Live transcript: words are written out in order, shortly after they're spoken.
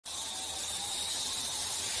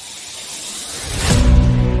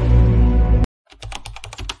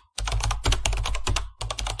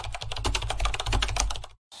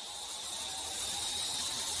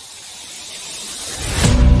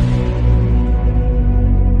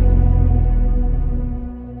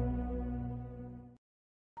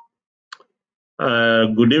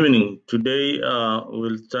Good evening. Today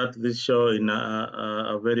we'll start this show in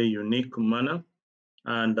a very unique manner.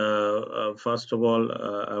 And first of all,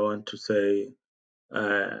 I want to say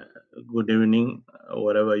uh, good evening,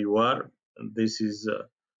 wherever you are. This is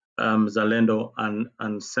Zalendo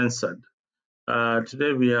Uncensored.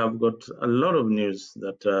 Today we have got a lot of news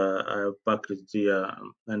that I have packaged here,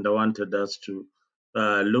 and I wanted us to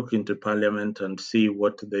look into Parliament and see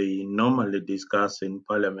what they normally discuss in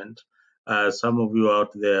Parliament. Some of you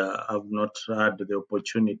out there have not had the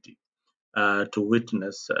opportunity to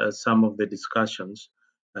witness some of the discussions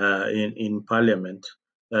in Parliament.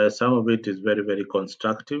 Some of it is very, very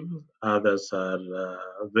constructive. Others are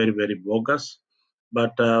very, very bogus.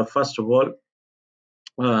 But first of all,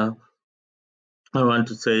 uh, I want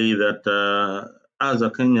to say that as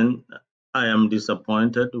a Kenyan, I am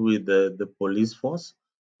disappointed with the police force,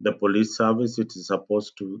 the police service. It is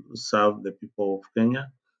supposed to serve the people of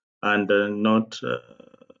Kenya and not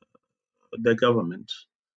the government.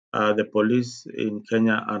 The police in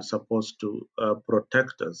Kenya are supposed to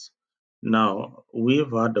protect us. Now,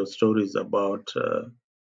 we've heard of stories about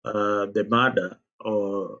the murder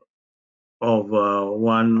of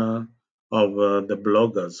one of the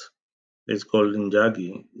bloggers. It's called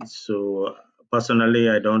Njagi. So personally,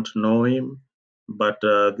 I don't know him, but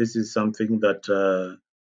this is something that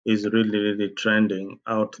is really, really trending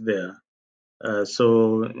out there.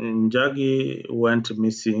 So Njagi went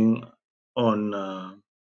missing on uh,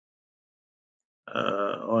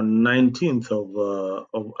 on 19th of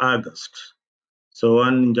August. So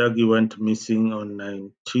one Njagi went missing on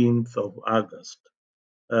 19th of August.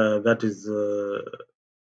 That is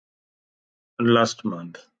last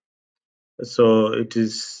month. So it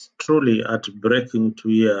is truly heartbreaking to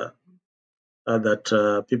hear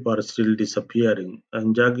that people are still disappearing.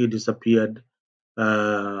 And Njagi disappeared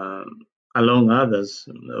uh, along others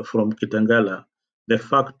from Kitengela. The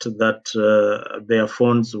fact that their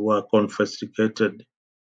phones were confiscated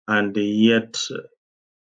and yet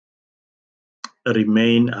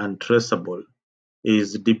remain untraceable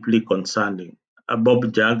is deeply concerning. Bob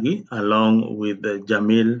Njagi, along with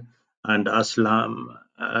Jamil and Aslam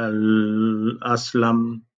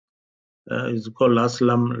is called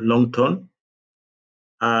Aslam Longton,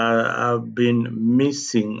 have been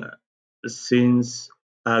missing since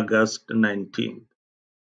August 19th.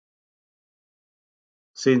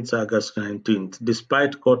 Since August 19th,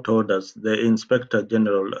 despite court orders, the Inspector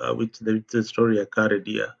General, which the story I carried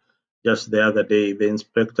here just the other day, the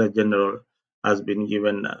Inspector General has been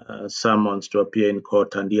given summons to appear in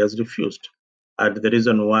court and he has refused. And the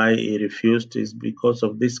reason why he refused is because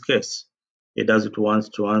of this case. He doesn't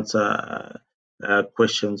want to answer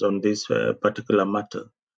questions on this particular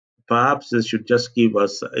matter. Perhaps they should just give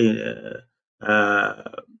us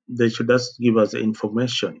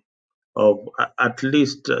information of at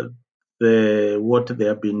least what they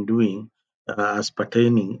have been doing as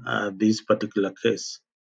pertaining this particular case.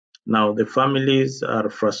 Now the families are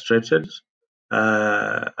frustrated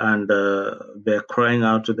and they're crying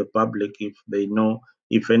out to the public if they know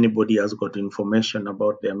if anybody has got information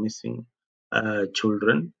about their missing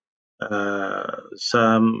children.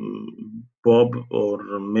 Some Bob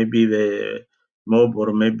or maybe the Mob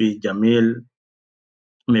or maybe Jamil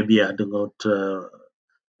maybe had got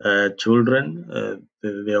children.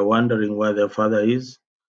 They are wondering where their father is.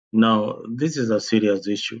 Now, this is a serious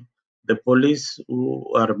issue. The police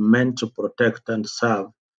who are meant to protect and serve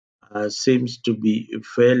seems to be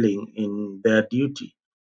failing in their duty.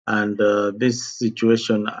 And this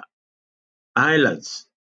situation highlights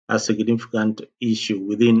a significant issue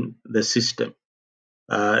within the system.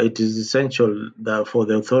 It is essential that for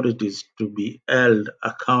the authorities to be held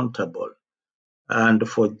accountable and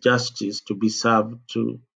for justice to be served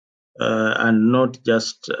to, and not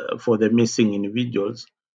just for the missing individuals,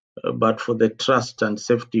 but for the trust and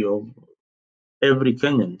safety of every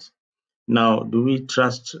Kenyan. Now, do we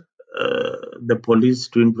trust the police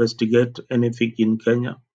to investigate anything in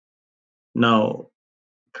Kenya? Now,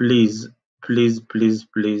 please, please,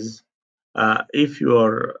 if you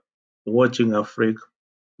are watching Africa,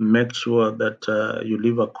 make sure that you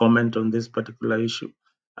leave a comment on this particular issue.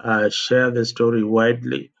 Share the story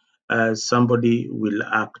widely. Somebody will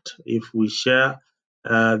act. If we share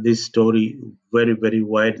this story very, very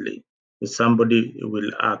widely, somebody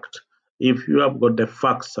will act. If you have got the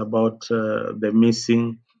facts about the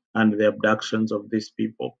missing and the abductions of these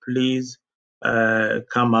people, please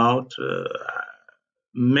come out,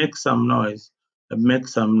 make some noise, make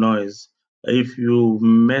some noise. If you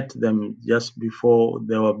met them just before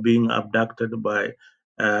they were being abducted by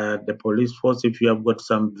the police force, if you have got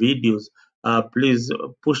some videos, please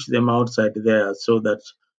push them outside there so that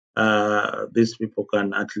these people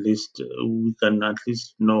can at least we can at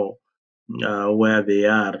least know where they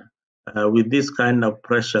are. With this kind of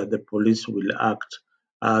pressure, the police will act.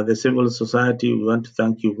 The civil society, we want to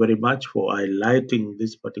thank you very much for highlighting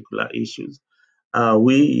these particular issues.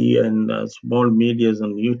 We and small medias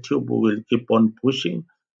on YouTube will keep on pushing,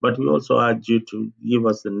 but we also urge you to give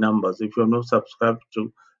us the numbers. If you're not subscribed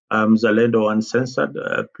to Zalendo Uncensored,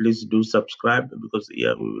 please do subscribe, because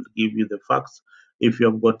here we will give you the facts. If you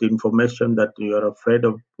have got information that you are afraid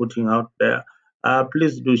of putting out there,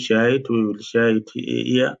 please do share it. We will share it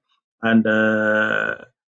here, and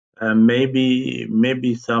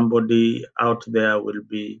maybe somebody out there will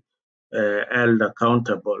be held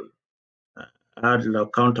accountable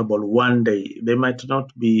one day. They might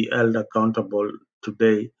not be held accountable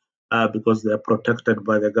today because they are protected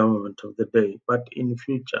by the government of the day, but in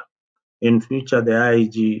future, the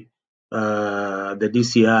IG, the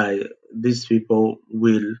DCI, these people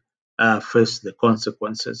will face the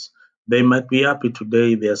consequences. They might be happy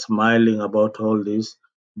today, they are smiling about all this,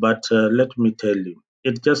 but let me tell you,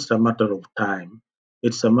 it's just a matter of time.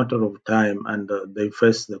 It's a matter of time, and they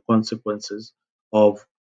face the consequences of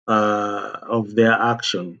their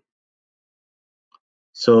action.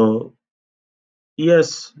 So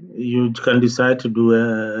yes, you can decide to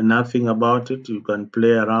do nothing about it. You can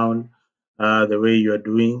play around the way you are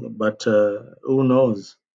doing, but who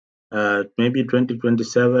knows? Maybe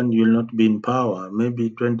 2027 you'll not be in power. Maybe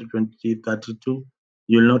 2032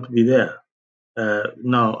 you'll not be there.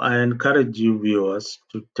 Now, I encourage you viewers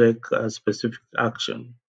to take specific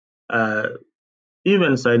action. Uh,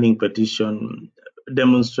 Even signing petition,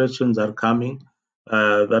 demonstrations are coming.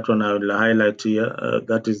 That one I will highlight here.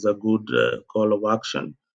 That is a good call of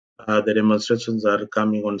action. The demonstrations are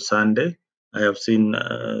coming on Sunday. I have seen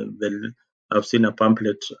I've seen a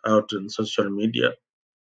pamphlet out on social media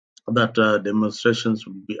that demonstrations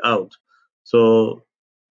will be out. So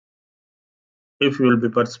if you will be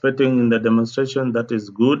participating in the demonstration, that is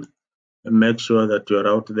good. Make sure that you are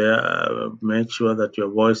out there. Make sure that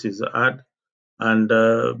your voice is heard. And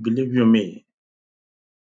believe you me,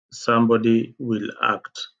 somebody will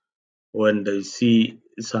act when they see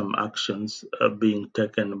some actions being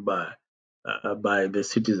taken by the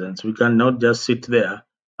citizens. We cannot just sit there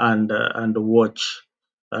and watch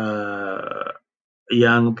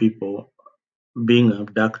young people being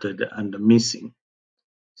abducted and missing.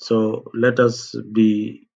 So let us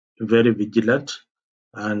be very vigilant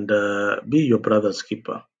and be your brother's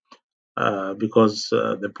keeper. Because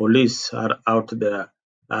the police are out there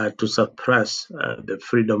to suppress the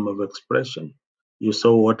freedom of expression. You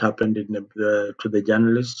saw what happened to the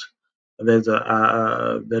journalist. There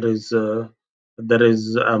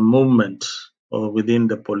is a movement within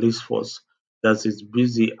the police force that is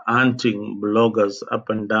busy hunting bloggers up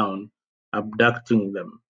and down, abducting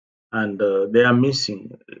them, and they are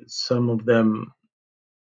missing. Some of them,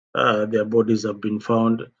 their bodies have been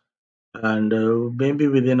found, and maybe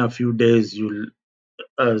within a few days you'll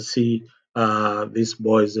see these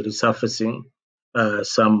boys resurfacing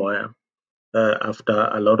somewhere after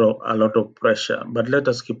a lot of pressure. But let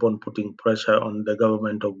us keep on putting pressure on the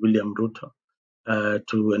government of William Ruto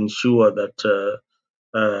to ensure that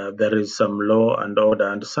there is some law and order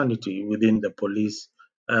and sanity within the police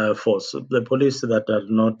force. The police that are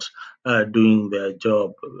not doing their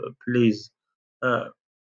job, please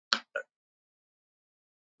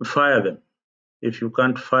fire them. If you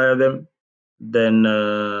can't fire them, then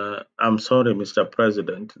I'm sorry, Mr.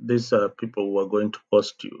 President. These are people who are going to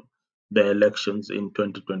cost you the elections in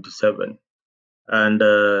 2027. And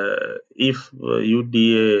if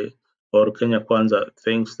UDA or Kenya Kwanza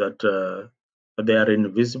thinks that they are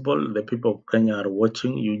invisible, the people of Kenya are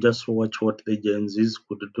watching. You just watch what the Gen Zs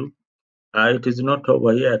could do. It is not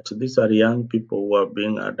over yet. These are young people who are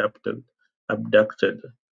being abducted,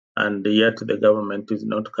 and yet the government is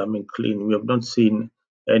not coming clean. We have not seen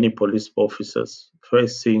any police officers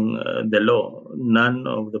facing the law. None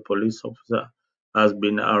of the police officer has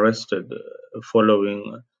been arrested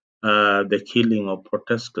following the killing of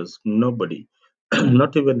protesters. Nobody,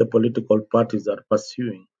 not even the political parties are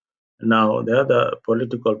pursuing. Now, the other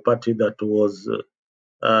political party that was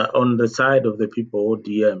on the side of the people,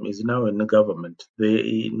 ODM, is now in the government.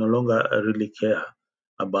 They no longer really care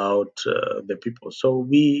about the people. So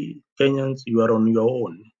we Kenyans, you are on your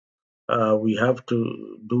own. We have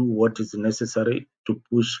to do what is necessary to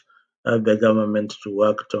push the government to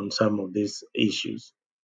act on some of these issues.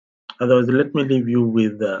 Otherwise, let me leave you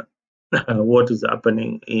with what is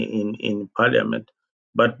happening in Parliament.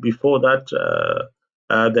 But before that,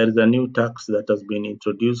 there is a new tax that has been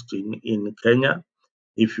introduced in Kenya.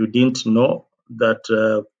 If you didn't know that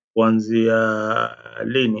kuanzia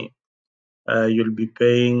lini you'll be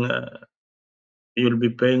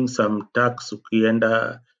paying some tax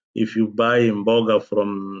ukienda if you buy mboga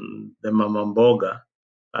from the mama mboga.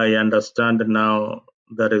 I understand now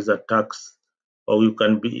there is a tax, or you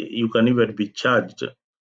can even be charged.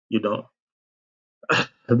 You know,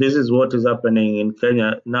 this is what is happening in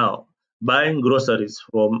Kenya now. Buying groceries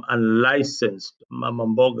from unlicensed mama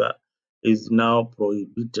mboga is now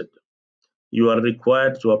prohibited. You are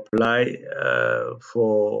required to apply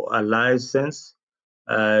for a license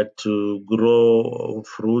to grow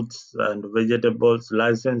fruits and vegetables.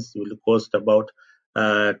 License will cost about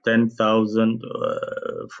 10,000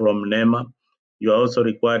 from NEMA. You are also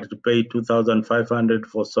required to pay 2,500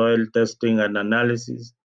 for soil testing and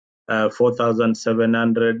analysis,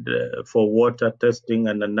 4,700 for water testing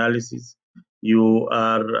and analysis. You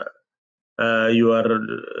are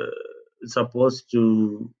supposed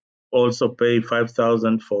to also pay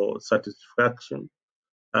 5,000 for satisfaction.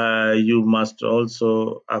 You must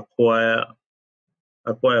also acquire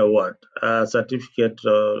what? A certificate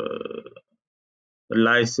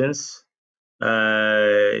license.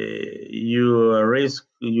 You risk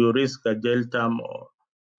a jail term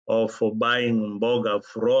or for buying mboga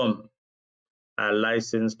from a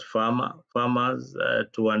licensed farmers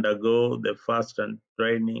to undergo the first and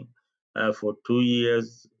training for 2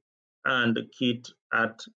 years and kit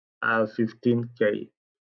at 15K.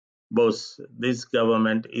 Boss, this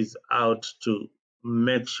government is out to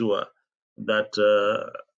make sure that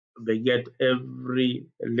they get every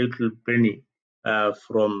little penny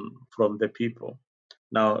from the people.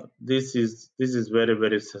 Now, this is very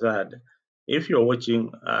very sad. If you're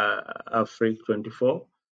watching Africa 24,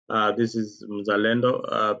 this is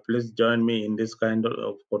Mzalendo. Please join me in this kind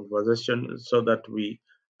of conversation so that we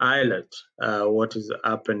highlight what is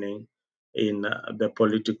happening in the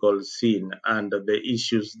political scene and the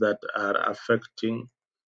issues that are affecting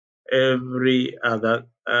every other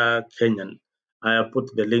Kenyan. I have put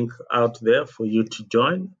the link out there for you to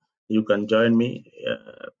join. You can join me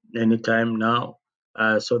anytime now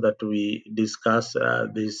so that we discuss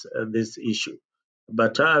this issue.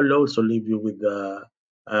 But I'll also leave you with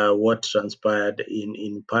what transpired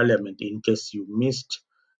in Parliament in case you missed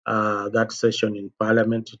that session in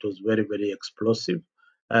Parliament. It was very, very explosive.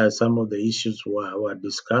 Some of the issues were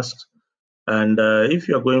discussed. And if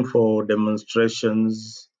you're going for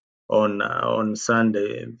demonstrations on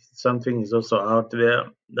Sunday, something is also out there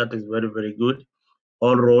that is very, very good.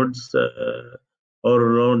 All roads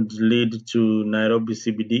lead to Nairobi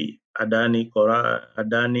CBD. Adani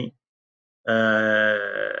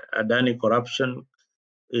corruption.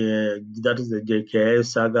 That is the JKA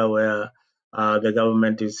saga where the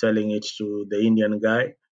government is selling it to the Indian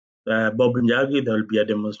guy. Bob Njagi, there will be a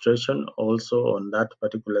demonstration also on that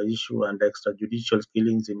particular issue and extrajudicial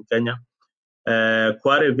killings in Kenya.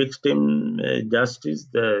 Kware victim justice,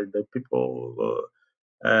 the people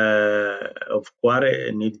of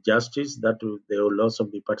Kware need justice. They will also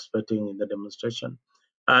be participating in the demonstration.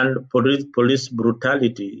 And police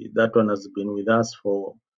brutality, that one has been with us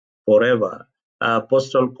for forever.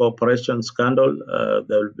 Postal cooperation scandal,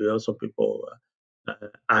 there will be also people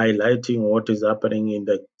highlighting what is happening in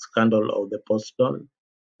the scandal of the postal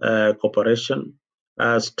cooperation.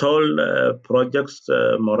 Stalled projects,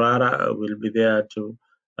 Morara will be there to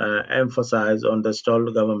emphasize on the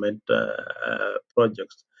stalled government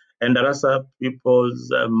projects. And Rasa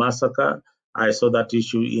People's Massacre, I saw that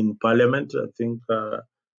issue in Parliament. I think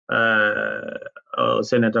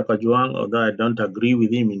Senator Kajuang, although I don't agree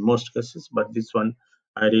with him in most cases, but this one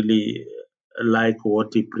I really like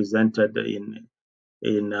what he presented in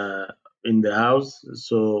the house.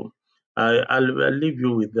 So I'll leave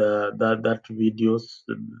you with that videos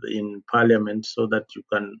in Parliament so that you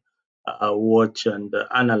can watch and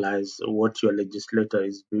analyze what your legislator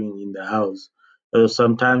is doing in the house.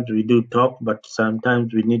 Sometimes we do talk, but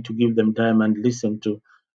sometimes we need to give them time and listen to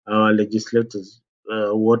our legislators,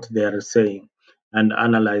 what they are saying, and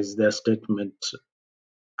analyze their statement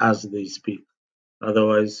as they speak.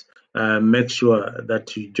 Otherwise, make sure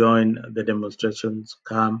that you join the demonstrations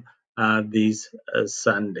come this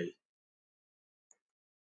Sunday.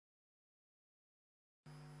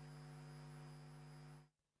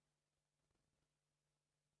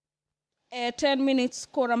 10 minutes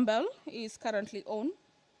quorum bell is currently on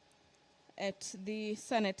at the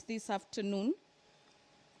Senate this afternoon,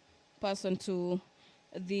 pursuant to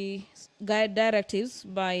the guide directives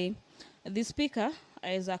by the Speaker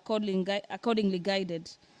as accordingly guided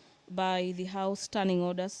by the House standing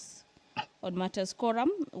orders on matters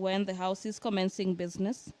quorum when the House is commencing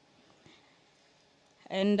business.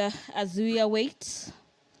 And as we await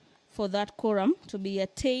for that quorum to be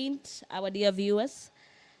attained, our dear viewers,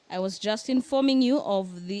 I was just informing you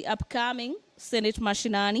of the upcoming Senate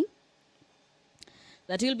Mashinani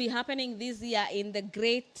that will be happening this year in the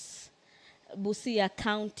great Busia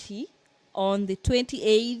County on the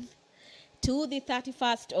 28th to the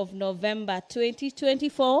 31st of November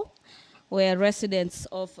 2024, where residents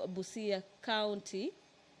of Busia County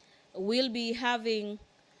will be having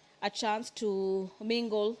a chance to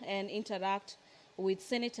mingle and interact with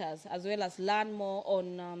senators, as well as learn more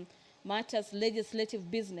on matters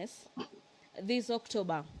legislative business this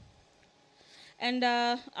October. And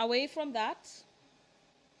away from that,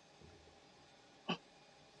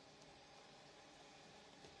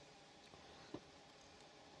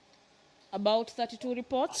 about 32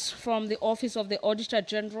 reports from the Office of the Auditor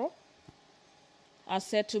General are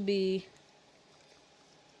set to be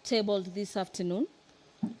tabled this afternoon.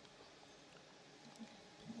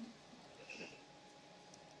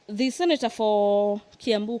 The senator for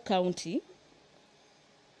Kiambu County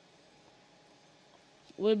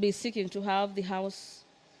will be seeking to have the House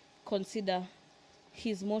consider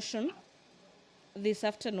his motion this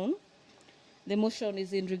afternoon. The motion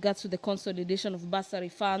is in regards to the consolidation of bursary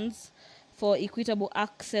funds for equitable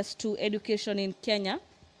access to education in Kenya.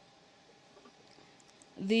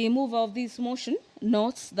 The mover of this motion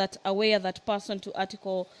notes that aware that pursuant to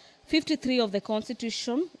Article 53 of the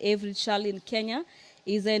Constitution, every child in Kenya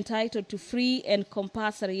is entitled to free and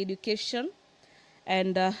compulsory education,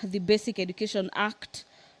 and the Basic Education Act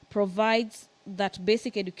provides that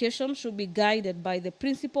basic education should be guided by the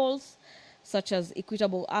principles such as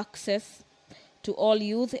equitable access to all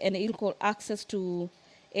youth and equal access to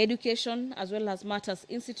education, as well as matters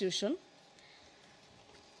institution.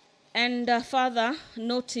 And further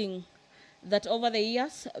noting that over the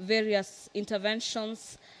years, various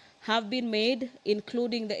interventions have been made,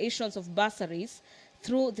 including the issuance of bursaries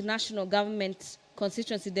through the National Government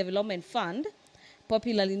Constituency Development Fund,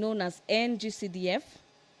 popularly known as NGCDF,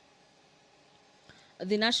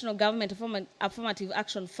 the National Government Affirmative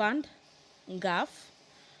Action Fund, NGAF,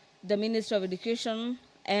 the Ministry of Education,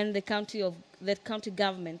 and the county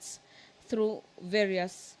governments through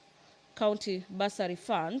various county bursary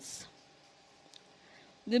funds.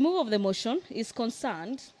 The move of the motion is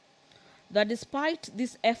concerned that despite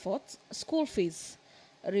these efforts, school fees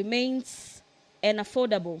remains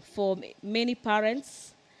unaffordable for many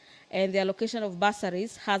parents, and the allocation of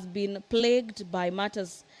bursaries has been plagued by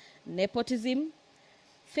matters nepotism,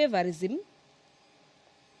 favorism,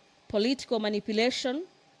 political manipulation,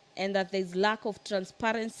 and that there is lack of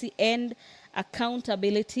transparency and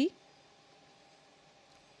accountability.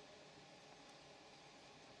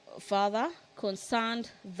 Further, concerned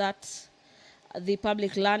that the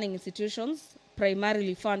public learning institutions,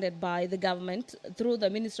 primarily funded by the government through the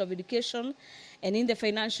Ministry of Education, and in the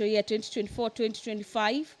financial year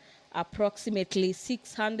 2024-2025, approximately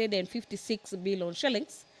 656 billion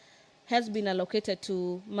shillings has been allocated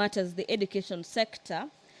to matters the education sector.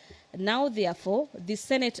 Now, therefore, the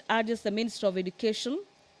Senate urges the Ministry of Education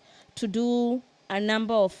to do a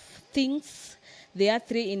number of things. There are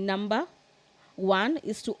three in number. One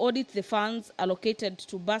is to audit the funds allocated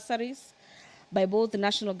to bursaries by both the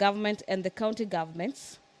national government and the county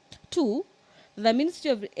governments. Two, the Ministry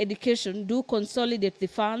of Education do consolidate the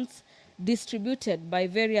funds distributed by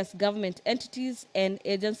various government entities and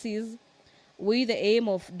agencies with the aim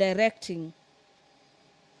of directing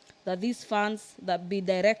that these funds that be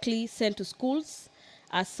directly sent to schools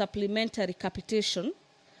as supplementary capitation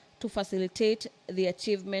to facilitate the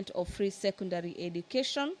achievement of free secondary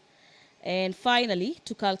education. And finally,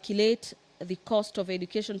 to calculate the cost of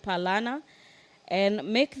education per learner and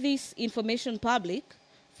make this information public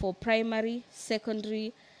for primary,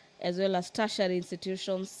 secondary, as well as tertiary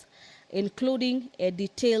institutions, including a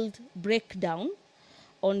detailed breakdown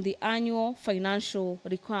on the annual financial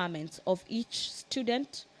requirements of each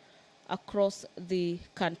student across the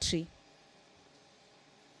country.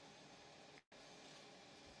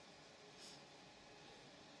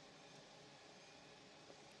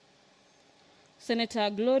 Senator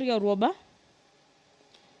Gloria Roba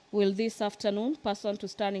will this afternoon, pursuant to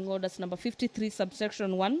Standing Orders number 53,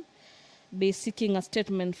 subsection 1, be seeking a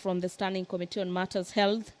statement from the Standing Committee on Matters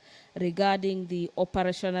Health regarding the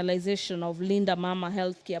operationalization of Linda Mama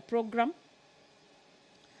Healthcare Program.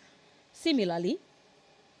 Similarly,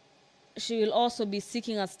 she will also be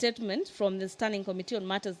seeking a statement from the Standing Committee on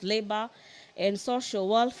Matters Labor and Social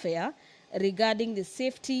Welfare regarding the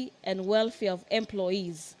safety and welfare of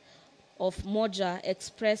employees of Moja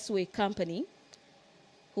Expressway Company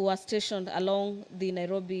who are stationed along the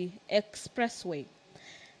Nairobi Expressway.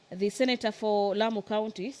 The Senator for Lamu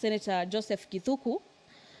County, Senator Joseph Kithuku,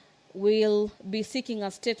 will be seeking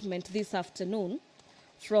a statement this afternoon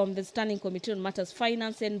from the Standing Committee on Matters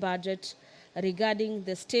Finance and Budget regarding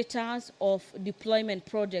the status of deployment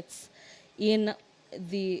projects in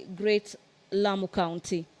the Great Lamu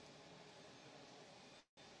County.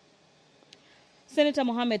 Senator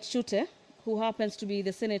Mohamed Shute, who happens to be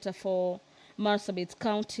the senator for Marsabit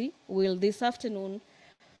County, will this afternoon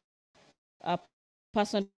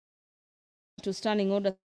person to Standing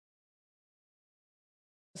Order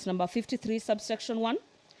number 53, subsection 1,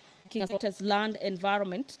 land,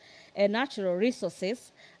 environment, and natural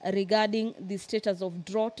resources regarding the status of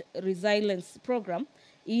drought resilience program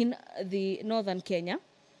in the northern Kenya.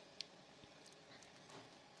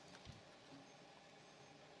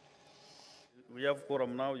 We have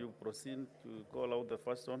quorum now. You proceed to call out the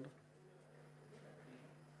first one.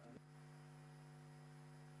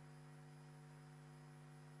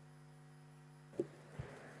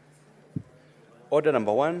 Order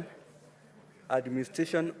number 1,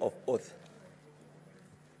 administration of oath.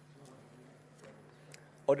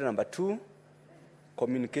 Order number 2,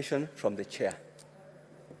 communication from the chair.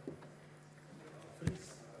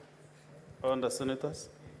 Honourable Senators.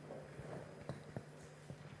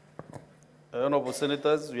 Honourable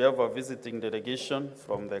Senators, we have a visiting delegation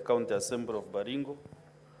from the County Assembly of Baringo,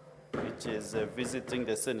 which is visiting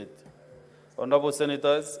the Senate. Honourable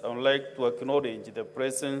Senators, I would like to acknowledge the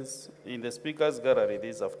presence in the Speaker's Gallery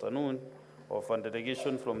this afternoon of a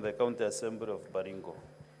delegation from the County Assembly of Baringo.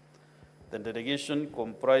 The delegation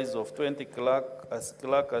comprised of 20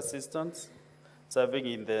 clerk assistants serving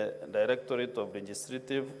in the Directorate of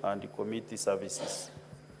Legislative and Committee Services.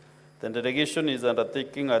 The delegation is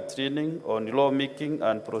undertaking a training on lawmaking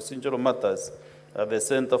and procedural matters at the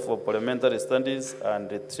Center for Parliamentary Studies and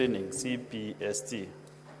Training, CPST.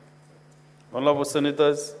 Honourable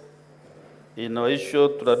Senators, in our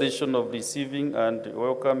short tradition of receiving and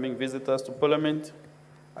welcoming visitors to Parliament,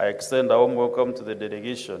 I extend a warm welcome to the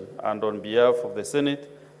delegation, and on behalf of the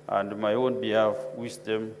Senate and my own behalf, wish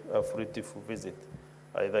them a fruitful visit.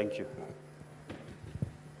 I thank you.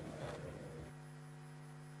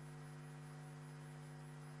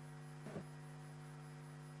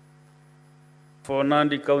 For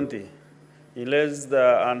Nandi County, in less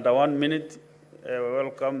than under 1 minute,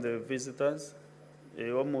 welcome the visitors.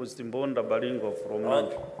 Almost Mbonda Baringo from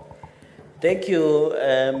Nandi. Thank you,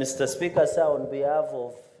 Mr. Speaker, sir. On behalf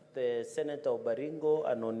of the Senator of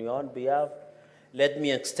Baringo and on your own behalf, let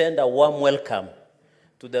me extend a warm welcome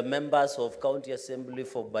to the members of County Assembly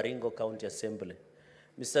for Baringo County Assembly.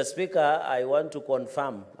 Mr. Speaker, I want to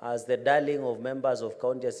confirm, as the darling of members of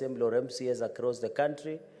County Assembly or MCAs across the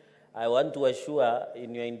country, I want to assure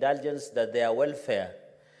in your indulgence that their welfare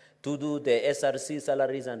to do the SRC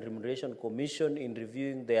Salaries and Remuneration Commission in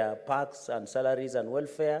reviewing their perks and salaries and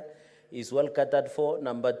welfare is well catered for.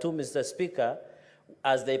 Number 2, Mr. Speaker,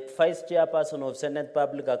 as the Vice Chairperson of Senate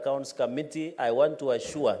Public Accounts Committee, I want to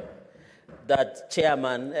assure that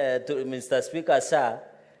Chairman, to Mr. Speaker, sir,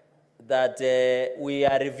 that we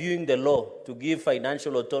are reviewing the law to give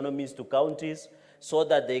financial autonomies to counties so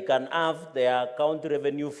that they can have their county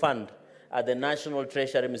revenue fund at the National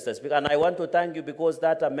Treasury, Mr. Speaker. And I want to thank you because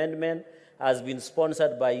that amendment has been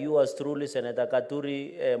sponsored by yours truly, Senator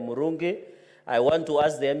Katuri Murungi. I want to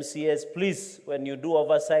ask the MCAs, please, when you do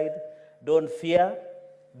oversight, don't fear.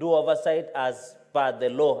 Do oversight as per the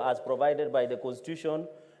law, as provided by the Constitution.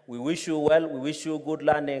 We wish you well. We wish you good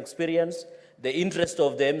learning experience. The interest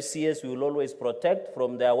of the MCAs we will always protect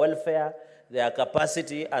from their welfare, their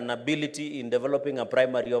capacity and ability in developing a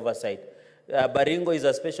primary oversight. Baringo is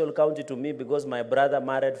a special county to me because my brother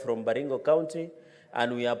married from Baringo County,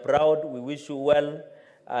 and we are proud. We wish you well,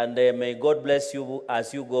 and may God bless you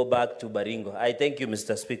as you go back to Baringo. I thank you,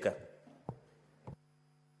 Mr. Speaker.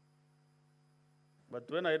 But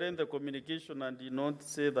when I read the communication and did not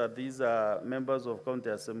say that these are members of County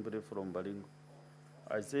Assembly from Baringo,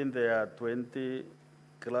 I said there are 20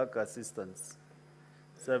 clerk assistants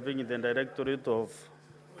serving in the Directorate of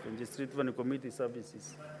Legislative and Committee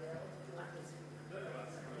Services.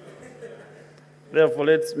 Therefore,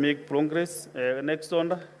 let's make progress. Next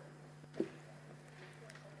order.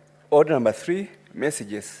 Order number 3,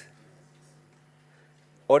 messages.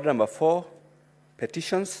 Order number 4,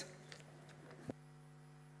 petitions.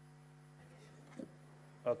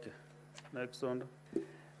 Okay. Next order.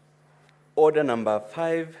 Order number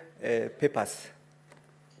 5, papers.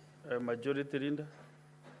 Majority leader.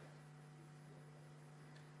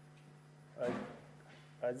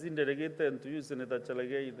 As in delegated to you, Senator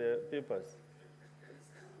Chalagay, the papers.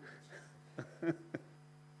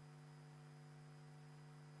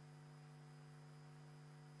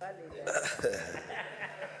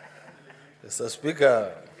 Mr.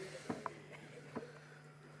 Speaker,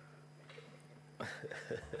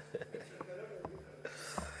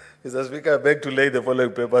 Mr. Speaker, I beg to lay the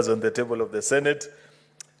following papers on the table of the Senate.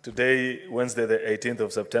 Today, Wednesday, the 18th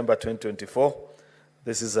of September, 2024.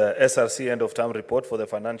 This is a SRC end-of-term report for the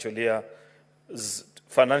financial years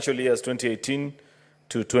 2018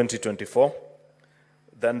 to 2024.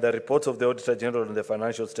 Then the reports of the Auditor General on the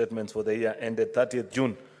financial statements for the year ended 30th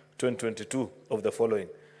June 2022 of the following: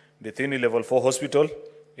 Dithini Level 4 Hospital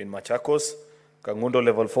in Machakos, Kangundo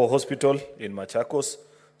Level 4 Hospital in Machakos,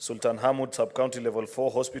 Sultan Hamud Sub-County Level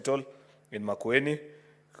 4 Hospital in Makueni,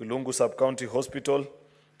 Kulungu Sub-County Hospital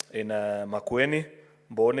in Makueni,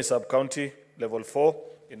 Mboni Sub-County Level 4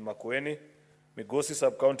 in Makueni, Migosi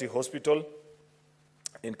Sub-County Hospital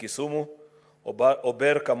in Kisumu,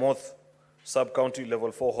 Ober Kamoth Sub-County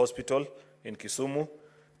Level 4 Hospital in Kisumu,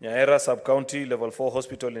 Nyaera Sub-County Level 4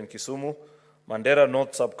 Hospital in Kisumu, Mandera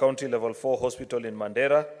North Sub-County Level 4 Hospital in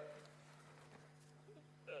Mandera,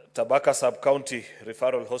 Tabaka Sub-County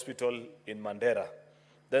Referral Hospital in Mandera.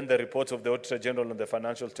 Then the reports of the Auditor General on the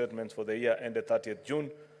financial statements for the year ended 30th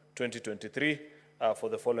June 2023 for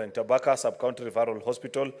the following: Tabaka Sub-County Referral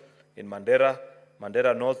Hospital in Mandera,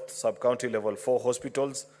 Mandera North Sub-County Level 4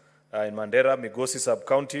 Hospitals in Mandera, Migosi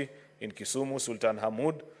Sub-County in Kisumu, Sultan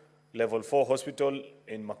Hamud Level 4 Hospital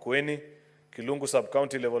in Makueni, Kilungu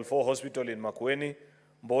Sub-County Level 4 Hospital in Makueni,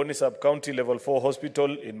 Mboni Sub-County Level 4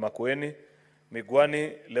 Hospital in Makueni,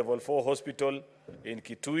 Migwani Level 4 Hospital in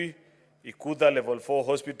Kitui, Ikudha Level 4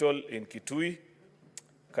 Hospital in Kitui,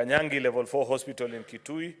 Kanyangi Level 4 Hospital in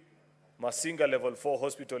Kitui, Masinga Level 4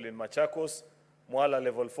 Hospital in Machakos, Mwala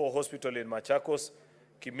Level 4 Hospital in Machakos,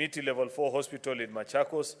 Kimiti Level 4 Hospital in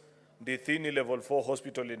Machakos, Dithini Level 4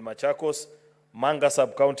 Hospital in Machakos, Manga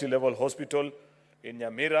Sub-County Level Hospital in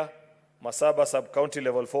Nyamira, Masaba Sub-County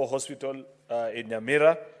Level 4 Hospital in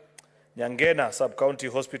Nyamira, Nyangena Sub-County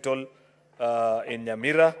Hospital in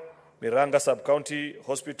Nyamira, Miranga Sub-County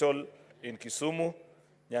Hospital in Kisumu,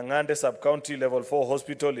 Nyangande Sub-County Level 4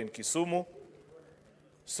 Hospital in Kisumu,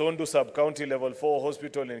 Sondu Sub-County Level 4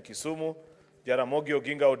 Hospital in Kisumu, Jaramogi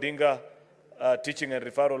Oginga Odinga Teaching and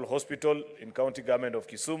Referral Hospital in County Government of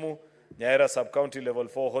Kisumu, Nyaera Sub-County Level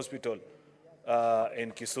 4 Hospital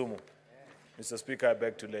in Kisumu. Mr. Speaker, I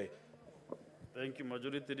beg to lay. Thank you,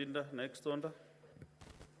 Majority Leader. Next order.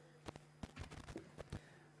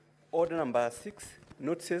 Order number 6,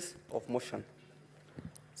 notices of motion.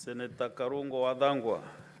 Senator Karungo Wadhangwa.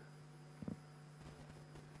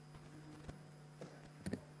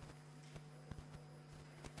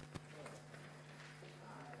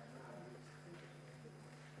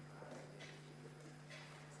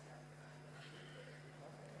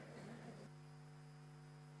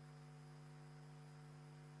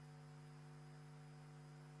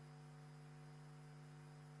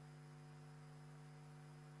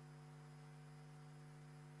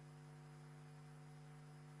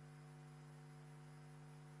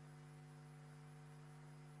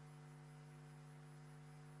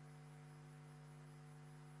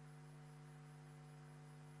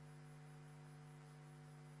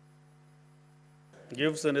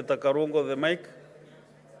 Give Senator Karungo the mic.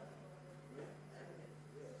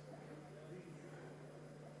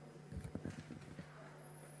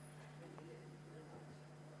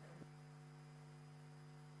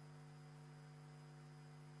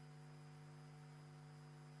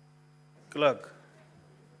 Clerk.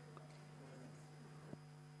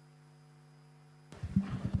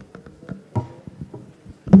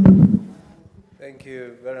 Thank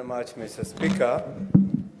you very much, Mr. Speaker.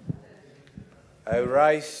 I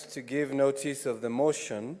rise to give notice of the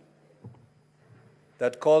motion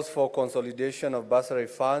that calls for consolidation of bursary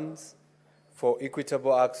funds for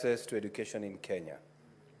equitable access to education in Kenya.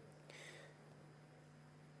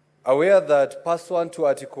 Aware that pursuant to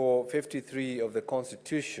Article 53 of the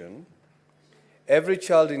Constitution, every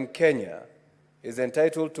child in Kenya is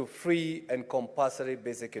entitled to free and compulsory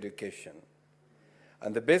basic education.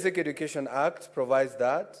 And the Basic Education Act provides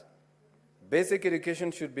that basic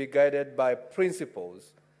education should be guided by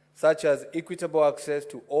principles such as equitable access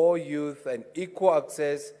to all youth and equal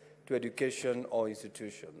access to education or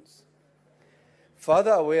institutions.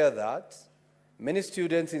 Further aware that many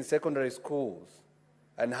students in secondary schools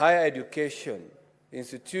and higher education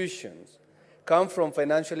institutions come from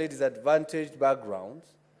financially disadvantaged backgrounds,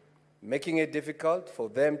 making it difficult for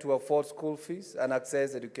them to afford school fees and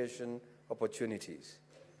access education opportunities.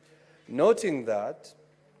 Noting that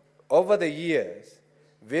over the years,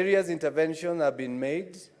 various interventions have been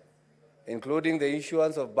made, including the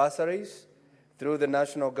issuance of bursaries through the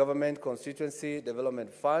National Government Constituency Development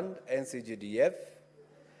Fund, NCGDF,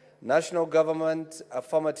 National Government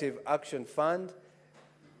Affirmative Action Fund,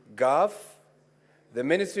 GAF, the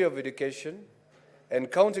Ministry of Education, and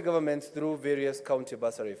county governments through various county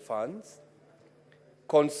bursary funds,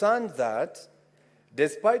 concerned that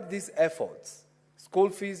despite these efforts, school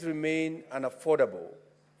fees remain unaffordable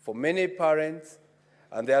for many parents,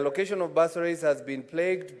 and the allocation of bursaries has been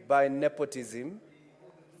plagued by nepotism,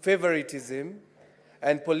 favoritism,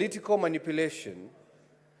 and political manipulation,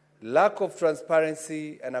 lack of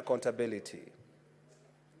transparency and accountability.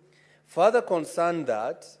 Further concerned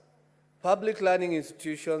that public learning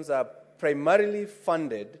institutions are primarily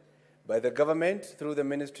funded by the government through the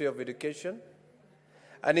Ministry of Education,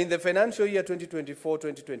 and in the financial year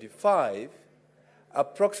 2024-2025,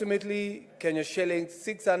 approximately Kenya shillings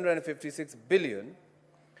 656 billion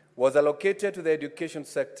was allocated to the education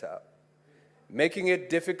sector, making it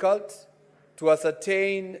difficult to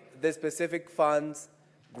ascertain the specific funds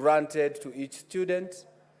granted to each student,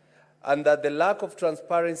 and that the lack of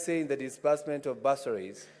transparency in the disbursement of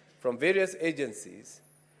bursaries from various agencies,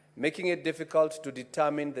 making it difficult to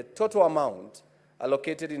determine the total amount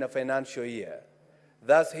allocated in a financial year,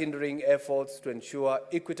 thus hindering efforts to ensure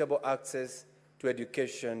equitable access to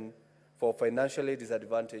education for financially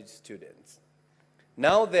disadvantaged students.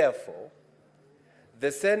 Now, therefore,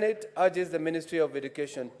 the Senate urges the Ministry of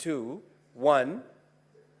Education to, 1,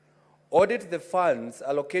 audit the funds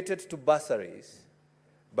allocated to bursaries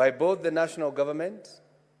by both the national government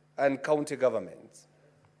and county governments.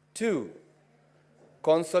 2,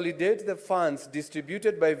 consolidate the funds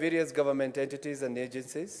distributed by various government entities and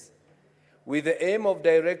agencies with the aim of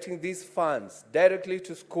directing these funds directly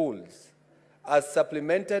to schools as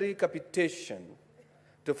supplementary capitation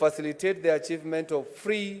to facilitate the achievement of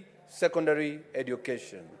free secondary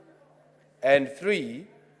education. And 3,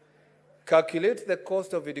 calculate the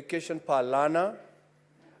cost of education per learner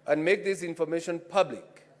and make this information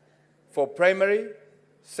public for primary,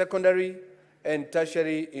 secondary, and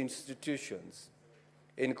tertiary institutions,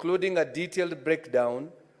 including a detailed breakdown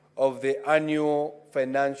of the annual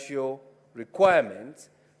financial requirements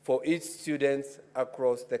for each student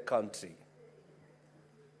across the country.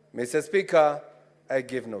 Mr. Speaker, I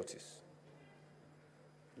give notice.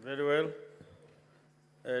 Very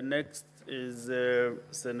well. Next is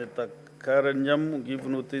Senator Karen Nyamu. Give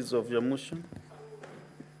notice of your motion.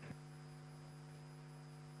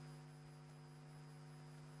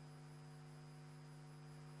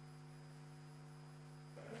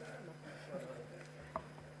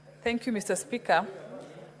 Thank you, Mr. Speaker.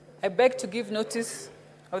 I beg to give notice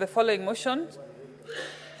of the following motion.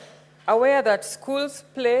 Aware that schools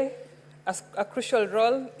play a crucial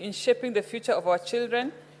role in shaping the future of our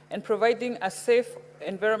children and providing a safe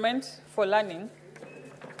environment for learning,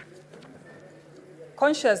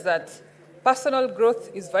 conscious that personal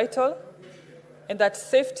growth is vital and that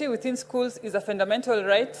safety within schools is a fundamental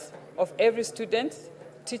right of every student,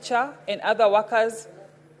 teacher, and other workers,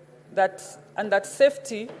 and that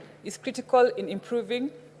safety is critical in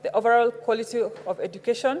improving the overall quality of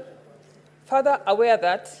education. Further aware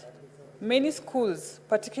that many schools,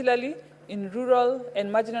 particularly in rural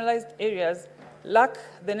and marginalized areas, lack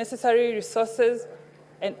the necessary resources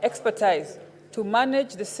and expertise to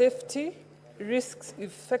manage the safety risks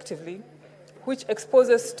effectively, which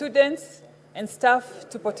exposes students and staff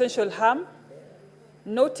to potential harm,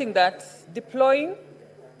 noting that deploying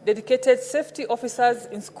dedicated safety officers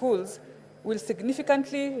in schools will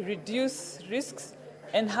significantly reduce risks,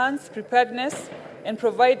 enhance preparedness, and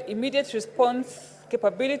provide immediate response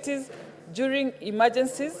capabilities during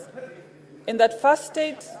emergencies, and that first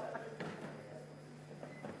aid,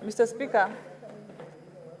 Mr. Speaker,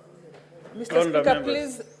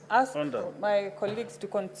 please ask my colleagues to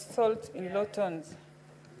consult in low tones.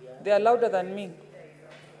 They are louder than me.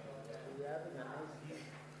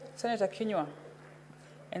 Senator Kinyua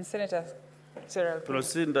and Senator Gerald.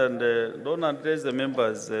 Proceed and don't address the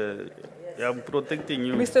members. I'm protecting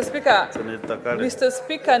you, Mr. Speaker. Senator Karen. Mr.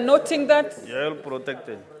 Speaker, noting that. You're all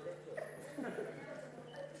protected.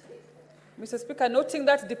 Mr. Speaker, noting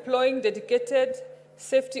that deploying dedicated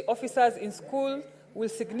safety officers in school will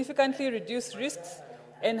significantly reduce risks,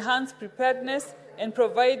 enhance preparedness, and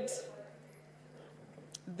provide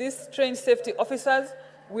these trained safety officers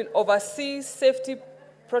will oversee safety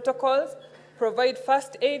protocols, provide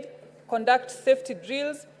first aid, conduct safety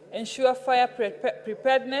drills, ensure fire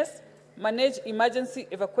preparedness, manage emergency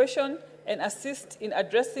evacuation, and assist in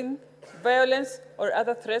addressing violence or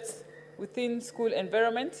other threats within school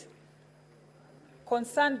environment.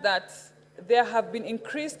 Concerned that there have been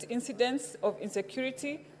increased incidents of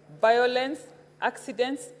insecurity, violence,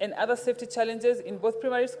 accidents, and other safety challenges in both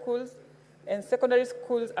primary schools and secondary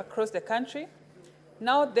schools across the country.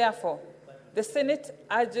 Now, therefore, the Senate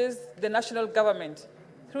urges the national government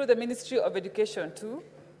through the Ministry of Education to,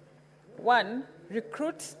 1,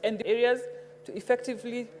 recruit and the areas to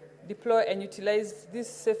effectively deploy and utilize these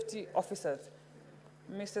safety officers.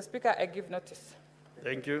 Mr. Speaker, I give notice.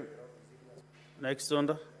 Thank you. Next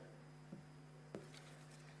order.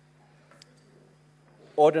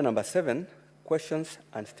 Order number 7, questions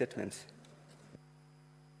and statements.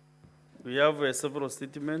 We have several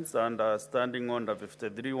statements and standing order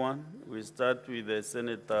 53-1. We start with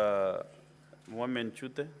Senator Mohamed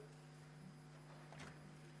Chute.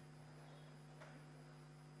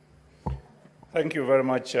 Thank you very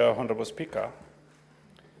much, Honorable Speaker.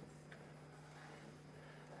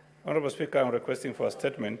 Honorable Speaker, I'm requesting for a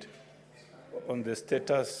statement on the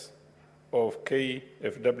status of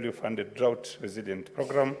KFW-funded drought resilient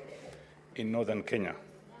program in northern Kenya.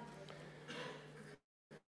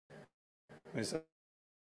 Mr.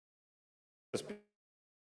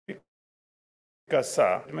 Speaker,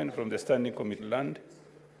 sir, statement from the Standing Committee Land,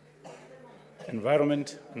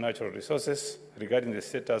 Environment and Natural Resources regarding the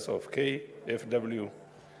status of KFW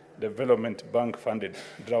Development Bank funded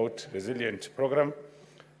drought resilient program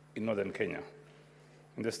in northern Kenya.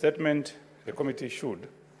 In the statement, the committee should,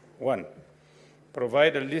 1,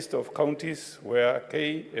 provide a list of counties where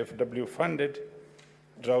KFW funded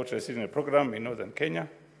drought resilient program in northern Kenya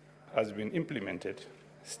has been implemented,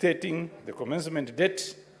 stating the commencement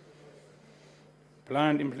date,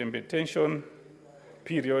 planned implementation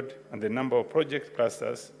period, and the number of project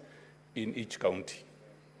clusters in each county.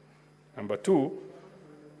 Number 2,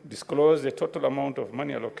 disclose the total amount of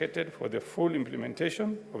money allocated for the full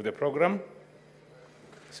implementation of the program,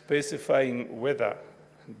 specifying whether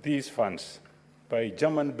these funds by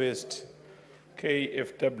German-based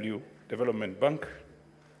KFW Development Bank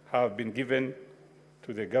have been given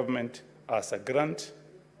to the government as a grant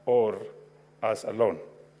or as a loan.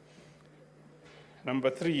 Number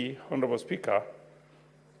 3, Honorable Speaker,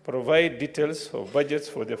 provide details of budgets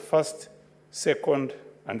for the first, second,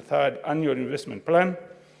 and third annual investment plan,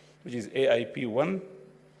 which is AIP1,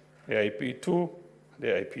 AIP2, and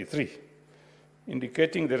AIP3,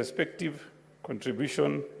 indicating the respective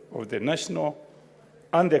contribution of the national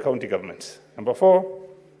and the county governments. Number 4,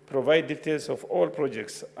 provide details of all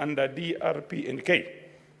projects under DRP and K,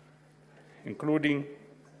 including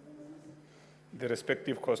the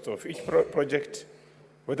respective cost of each project,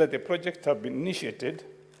 whether the project have been initiated,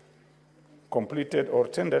 completed, or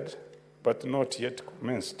tendered, but not yet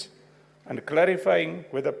commenced, and clarifying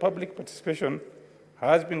whether public participation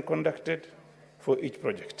has been conducted for each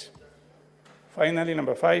project. Finally,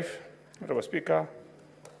 number 5, Honorable Speaker,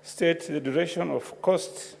 state the duration of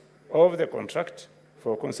costs of the contract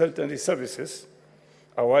for consultancy services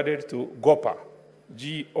awarded to GOPA,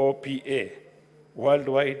 G-O-P-A,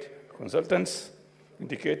 Worldwide Consultants,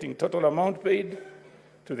 indicating total amount paid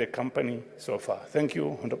to the company so far. Thank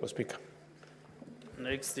you, Honorable Speaker.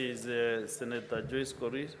 Next is Senator Joyce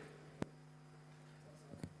Korir.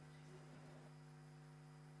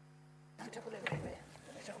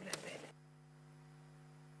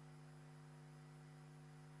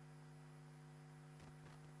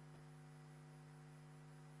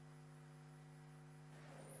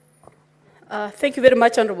 Thank you very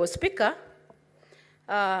much, Honorable Speaker.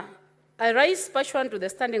 I rise pursuant to the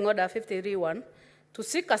Standing Order 53-1 to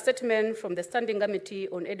seek a statement from the Standing Committee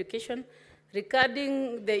on Education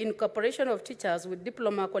regarding the incorporation of teachers with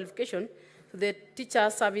diploma qualification to the Teacher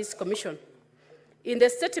Service Commission. In the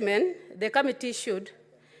statement, the committee should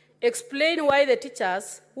explain why the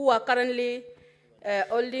teachers who are currently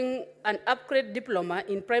holding an upgrade diploma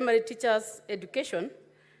in primary teacher education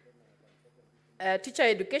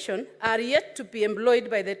are yet to be employed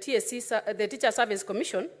by the TSC, the Teacher Service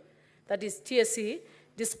Commission, that is TSC,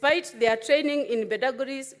 despite their training in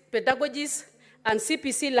pedagogies and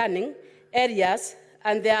CPC learning areas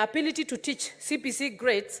and their ability to teach CPC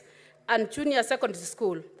grades and junior secondary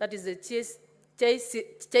school, that is the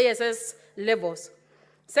JSS levels.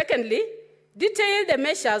 Secondly, detail the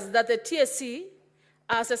measures that the TSC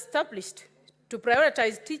has established to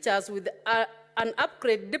prioritize teachers with an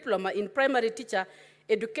upgrade diploma in primary teacher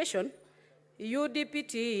education,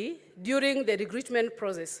 UDPTE, during the recruitment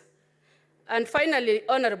process. And finally,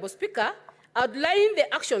 Honorable Speaker, outline the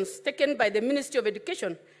actions taken by the Ministry of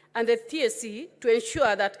Education and the TSC to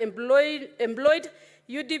ensure that employed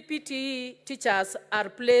UDPTE teachers are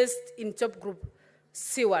placed in job group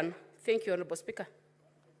C1. Thank you, Honorable Speaker.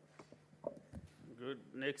 Good.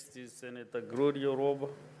 Next is Senator Gloria Roba.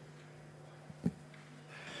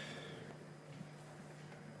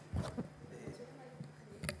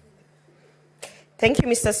 Thank you,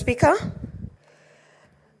 Mr. Speaker.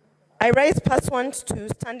 I rise pursuant to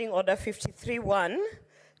Standing Order 53-1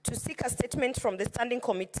 to seek a statement from the Standing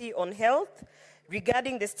Committee on Health,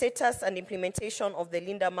 regarding the status and implementation of the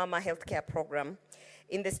Linda Mama Healthcare Program.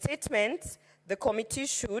 In the statement, the committee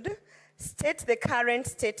should state the current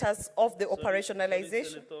status of the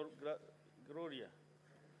operationalization. Senator Gloria,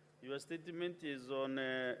 your statement is on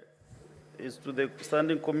is to the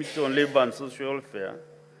Standing Committee on Labor and Social Welfare.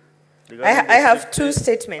 I have two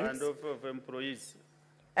statements. And of employees.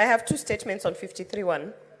 I have two statements on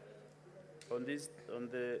 53-1. On this,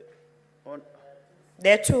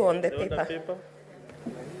 there are two on the paper.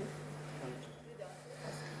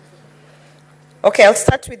 Okay, I'll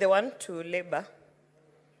start with the one to labor.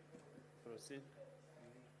 Proceed.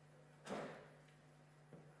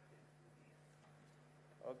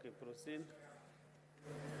 Okay, proceed.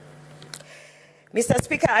 Mr.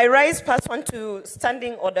 Speaker, I rise pursuant to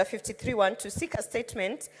Standing Order 53-1 to seek a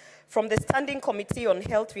statement from the Standing Committee on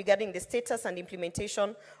Health regarding the status and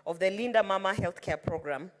implementation of the Linda Mama Healthcare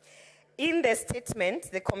Program. In the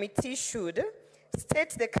statement, the committee should state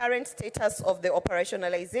the current status of the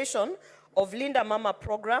operationalization of Linda Mama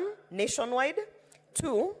Program nationwide.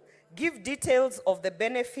 2, give details of the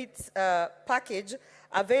benefits package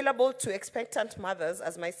available to expectant mothers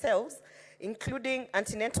as myself, including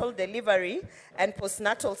antenatal delivery and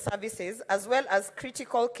postnatal services, as well as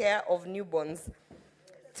critical care of newborns.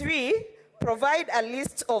 3, provide a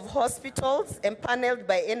list of hospitals empaneled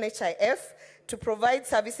by NHIF to provide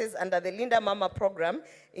services under the Linda Mama program,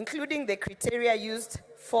 including the criteria used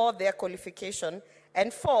for their qualification.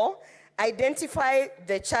 And 4, identify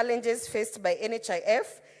the challenges faced by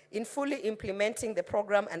NHIF in fully implementing the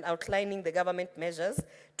program and outlining the government measures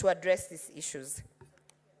to address these issues.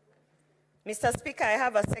 Mr. Speaker, I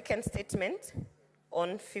have a second statement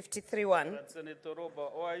on 53-1. Senator Roba,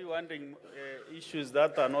 why are you handling issues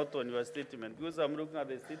that are not on your statement? Because I'm looking at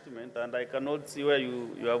the statement and I cannot see where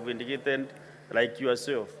you have indicated like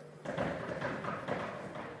yourself.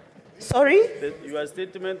 Sorry? Your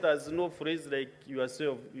statement has no phrase like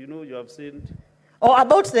yourself. You know, you have said. Oh,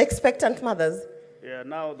 about the expectant mothers? Yeah,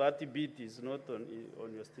 now that bit is not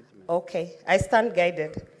on your statement. Okay, I stand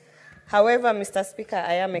guided. However, Mr. Speaker,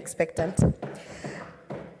 I am expectant.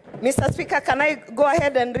 Mr. Speaker, can I go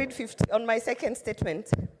ahead and read 50 on my second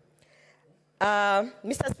statement?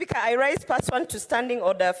 Mr. Speaker, I rise pursuant to Standing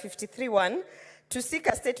Order 53-1 to seek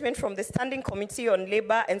a statement from the Standing Committee on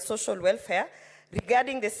Labor and Social Welfare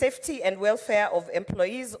regarding the safety and welfare of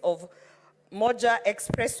employees of Moja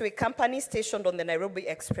Expressway Company stationed on the Nairobi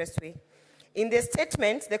Expressway. In the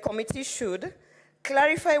statement, the committee should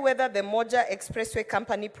clarify whether the Moja Expressway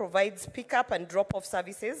Company provides pickup and drop-off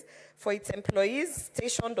services for its employees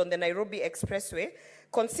stationed on the Nairobi Expressway,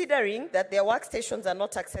 considering that their workstations are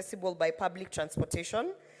not accessible by public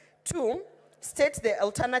transportation. 2, state the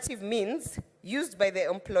alternative means used by the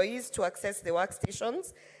employees to access the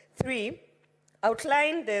workstations. 3,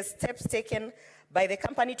 outline the steps taken by the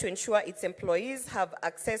company to ensure its employees have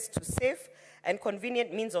access to safe and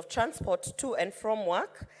convenient means of transport to and from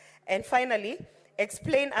work. And finally,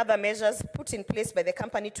 explain other measures put in place by the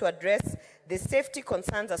company to address the safety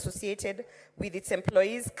concerns associated with its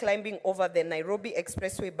employees climbing over the Nairobi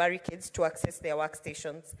Expressway barricades to access their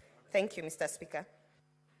workstations. Thank you, Mr. Speaker.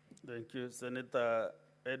 Thank you. Senator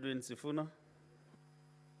Edwin Sifuna.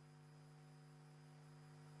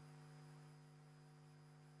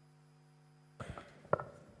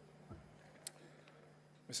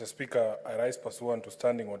 Mr. Speaker, I rise pursuant to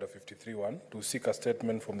Standing Order 53-1 to seek a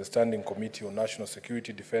statement from the Standing Committee on National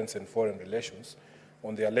Security, Defense and Foreign Relations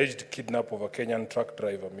on the alleged kidnap of a Kenyan truck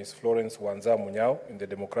driver, Ms. Florence Wanza Munyao, in the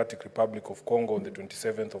Democratic Republic of Congo on the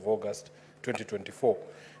 27th of August, 2024.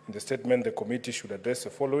 In the statement, the committee should address the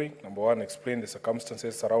following. Number 1, explain the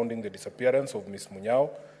circumstances surrounding the disappearance of Ms. Munyao.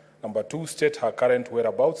 Number 2, state her current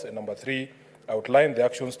whereabouts. And number 3, outline the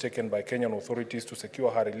actions taken by Kenyan authorities to secure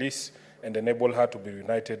her release and enable her to be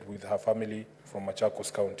reunited with her family from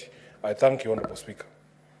Machakos County. I thank you, Honorable Speaker.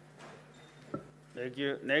 Thank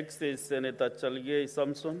you. Next is Senator Chalgei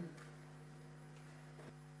Samson.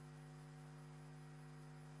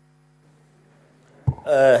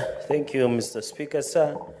 Thank you, Mr. Speaker,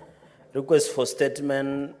 sir. Request for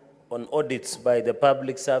statement on audits by the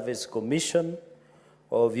Public Service Commission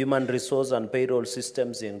of Human Resource and Payroll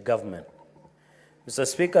Systems in Government. Mr.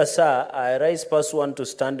 Speaker, sir, I rise pursuant to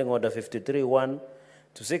Standing Order 53-1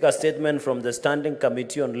 to seek a statement from the Standing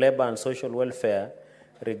Committee on Labor and Social Welfare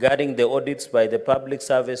regarding the audits by the Public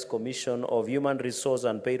Service Commission of Human Resource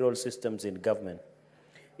and Payroll Systems in Government.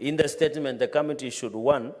 In the statement, the committee should,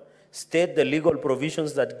 1, state the legal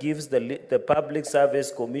provisions that gives the Public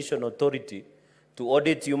Service Commission authority to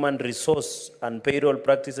audit human resource and payroll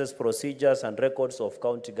practices, procedures, and records of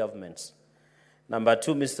county governments. Number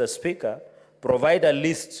 2, Mr. Speaker, provide a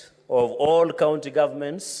list of all county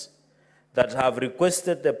governments that have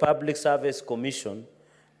requested the Public Service Commission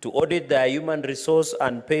to audit their human resource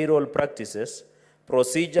and payroll practices,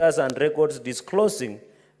 procedures, and records disclosing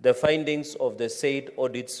the findings of the said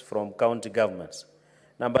audits from county governments.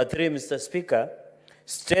 Number 3, Mr. Speaker,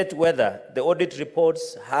 state whether the audit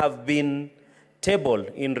reports have been tabled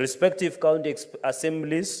in respective county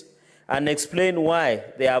assemblies and explain why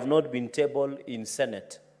they have not been tabled in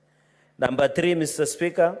Senate. Number 3, Mr.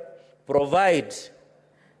 Speaker, provide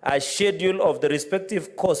a schedule of the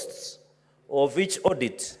respective costs of each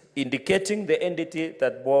audit, indicating the entity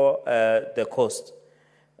that bore the cost.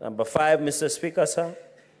 Number 5, Mr. Speaker, sir,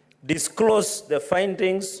 disclose the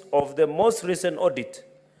findings of the most recent audit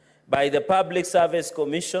by the Public Service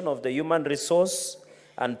Commission of the Human Resource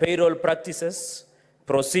and Payroll Practices,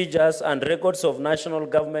 Procedures, and Records of National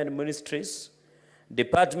Government Ministries,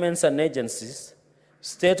 departments and agencies,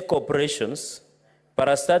 state corporations,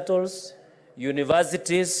 parastatals,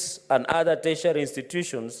 universities, and other tertiary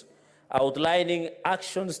institutions, outlining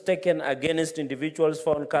actions taken against individuals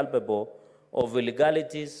found culpable of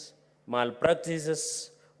illegalities,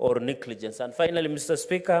 malpractices, or negligence. And finally, Mr.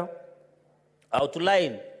 Speaker,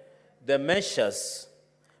 outline the measures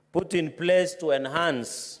put in place to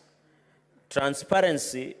enhance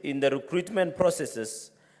transparency in the recruitment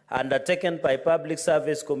processes undertaken by Public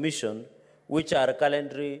Service Commission, which are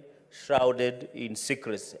currently shrouded in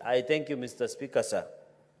secrecy. I thank you, Mr. Speaker, sir.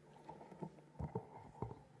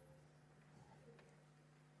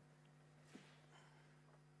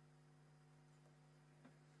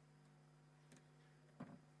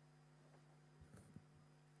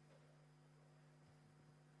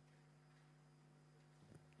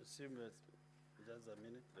 Just a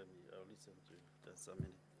minute, I'll listen to you. Just a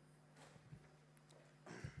minute.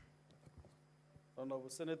 Honorable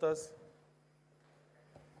Senators,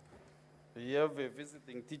 we have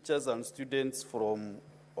visiting teachers and students from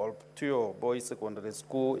Olptio Boys Secondary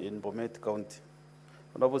School in Bomet County.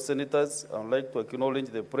 Honorable Senators, I would like to acknowledge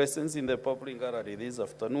the presence in the public gallery this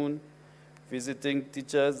afternoon, visiting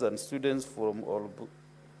teachers and students from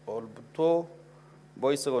Olptio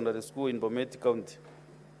Boys Secondary School in Bomet County.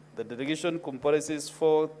 The delegation comprises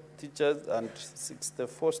 4 teachers and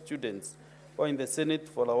 64 students who are in the Senate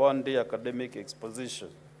for a one-day academic exposition.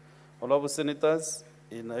 Honorable Senators,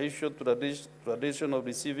 in addition to the tradition of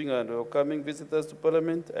receiving and welcoming visitors to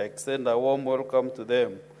Parliament, I extend a warm welcome to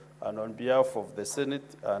them, and on behalf of the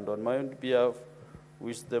Senate and on my own behalf,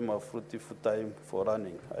 wish them a fruitful time for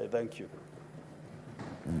learning. I thank you.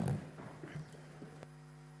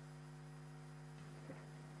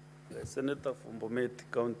 The senator from Bomet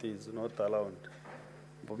County is not allowed.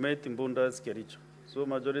 Bomet Mbundas Kericho. So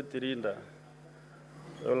majority leader,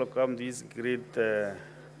 welcome these great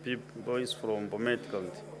boys from Bomet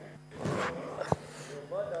County.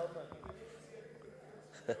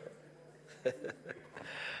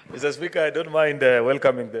 Mr. Speaker, I don't mind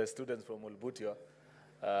welcoming the students from Olbutio.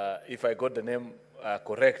 If I got the name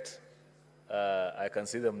correct, I can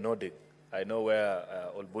see them nodding. I know where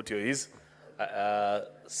Olbutio is.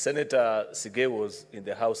 Senator Sige was in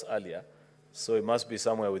the House earlier, so it must be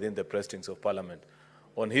somewhere within the precincts of Parliament.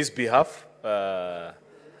 On his behalf, Mr.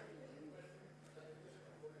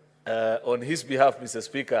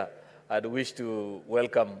 Speaker, I'd wish to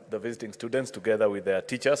welcome the visiting students together with their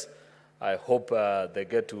teachers. I hope they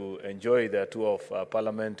get to enjoy their tour of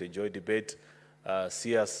Parliament, enjoy debate,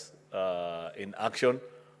 see us in action.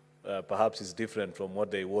 Perhaps it's different from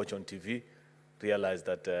what they watch on TV, realize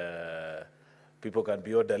that people can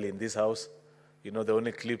be orderly in this house. You know, the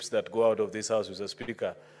only clips that go out of this house, Mr.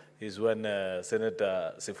 Speaker, is when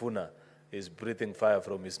Senator Sifuna is breathing fire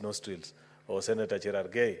from his nostrils, or Senator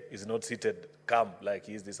Cherargei is not seated calm like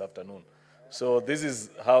he is this afternoon. So this is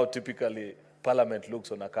how typically Parliament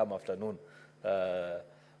looks on a calm afternoon,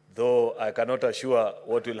 though I cannot assure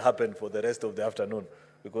what will happen for the rest of the afternoon,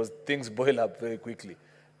 because things boil up very quickly.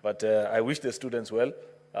 But I wish the students well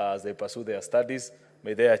as they pursue their studies.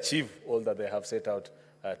 May they achieve all that they have set out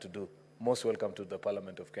to do. Most welcome to the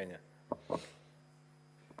Parliament of Kenya.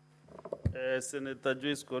 Senator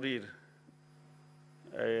Joyce Korir,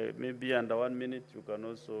 maybe under 1 minute, you can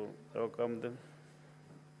also welcome them.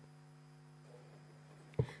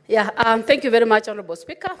 Yeah, thank you very much, Honorable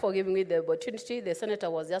Speaker, for giving me the opportunity. The Senator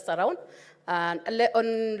was just around. And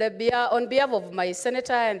on behalf of my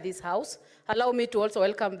Senator and this House, Allow me to also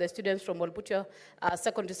welcome the students from Olbutia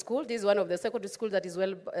Secondary School. This is one of the secondary schools that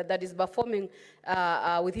is performing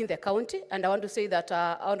within the county. And I want to say that,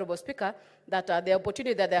 Honorable Speaker, that the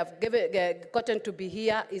opportunity that they have gotten to be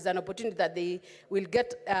here is an opportunity that they will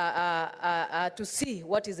get to see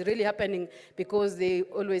what is really happening, because they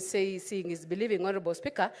always say seeing is believing, Honorable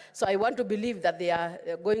Speaker. So I want to believe that they are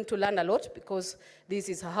going to learn a lot, because this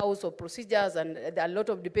is a house of procedures and there are a lot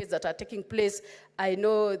of debates that are taking place. I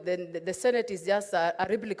know the Senate is just a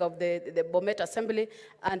replica of the Bomet Assembly,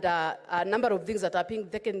 and a number of things that are being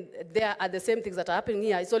taken there are the same things that are happening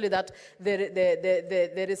here. It's only that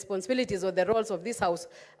the responsibilities or the roles of this house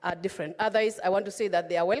are different. Otherwise, I want to say that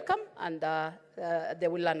they are welcome and they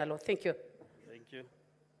will learn a lot. Thank you. Thank you.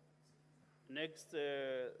 Next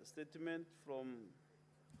statement from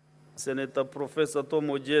Senator Professor Tom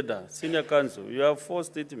Ojeda, Senior Counsel. You have 4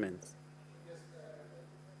 statements.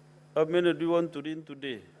 How many do you want to read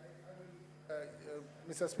today?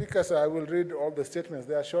 Mr. Speaker, sir, I will read all the statements.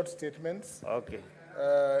 They are short statements. Okay.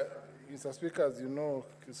 Mr. Speaker, as you know,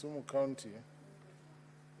 Kisumu County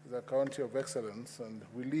is a county of excellence, and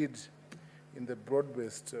we lead in the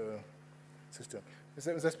broad-based system.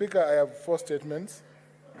 Mr. Speaker, I have 4 statements.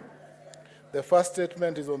 The first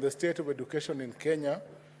statement is on the state of education in Kenya.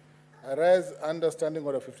 I rise under Standing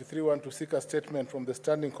Order 53-1 to seek a statement from the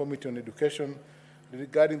Standing Committee on Education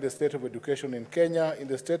regarding the state of education in Kenya. In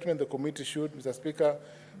the statement, the committee should, Mr. Speaker,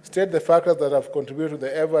 state the factors that have contributed to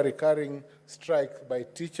the ever-recurring strike by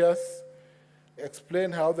teachers,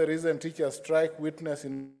 explain how the recent teacher strike witnessed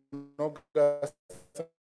in August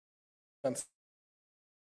and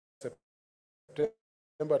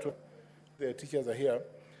September, the teachers are here.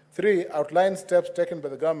 3, outline steps taken by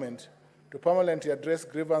the government to permanently address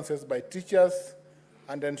grievances by teachers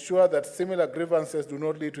and ensure that similar grievances do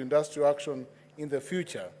not lead to industrial action in the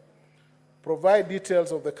future. Provide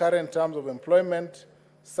details of the current terms of employment,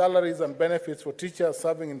 salaries and benefits for teachers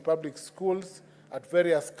serving in public schools at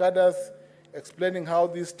various cadres, explaining how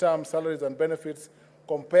these terms, salaries and benefits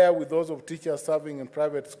compare with those of teachers serving in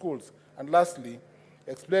private schools. And lastly,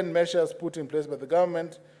 explain measures put in place by the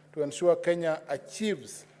government to ensure Kenya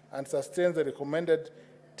achieves and sustains the recommended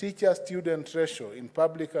teacher-student ratio in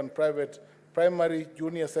public and private primary,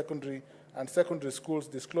 junior secondary, and secondary schools,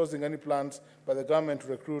 disclosing any plans by the government to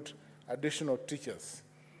recruit additional teachers.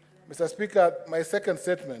 Mr. Speaker, my second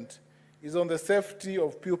statement is on the safety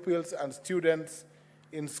of pupils and students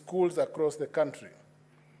in schools across the country.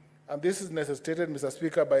 And this is necessitated, Mr.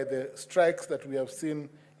 Speaker, by the strikes that we have seen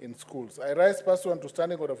in schools. I rise pursuant to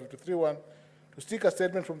Standing Order 53-1 to seek a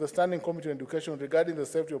statement from the Standing Committee on Education regarding the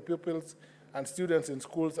safety of pupils and students in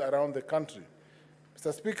schools around the country.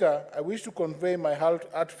 Mr. Speaker, I wish to convey my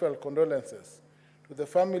heartfelt condolences to the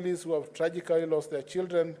families who have tragically lost their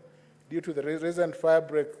children due to the recent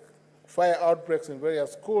fire outbreaks in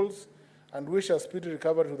various schools, and wish a speedy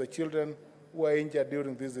recovery to the children who are injured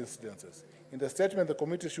during these incidences. In the statement, the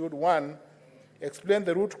committee should, 1, explain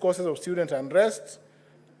the root causes of student unrest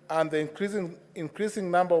and the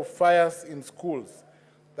increasing number of fires in schools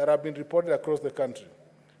that have been reported across the country.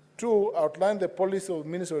 2, outline the policy of the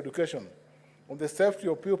Ministry of Education on the safety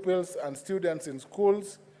of pupils and students in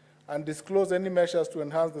schools and disclose any measures to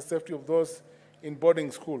enhance the safety of those in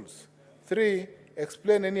boarding schools. 3,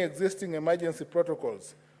 explain any existing emergency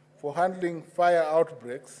protocols for handling fire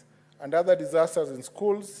outbreaks and other disasters in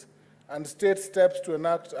schools, and state steps to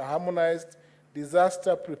enact a harmonized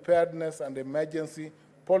disaster preparedness and emergency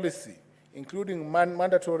policy, including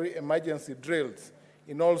mandatory emergency drills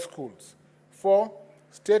in all schools. 4,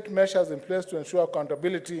 state measures in place to ensure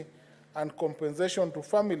accountability and compensation to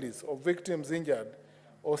families of victims injured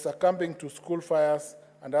or succumbing to school fires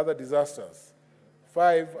and other disasters.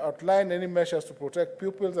 5, outline any measures to protect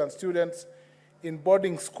pupils and students in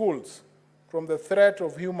boarding schools from the threat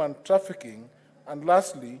of human trafficking. And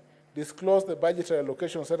lastly, disclose the budgetary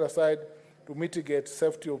allocation set aside to mitigate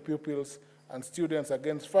safety of pupils and students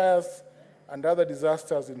against fires and other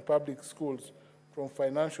disasters in public schools from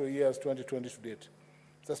financial years 2020 to date.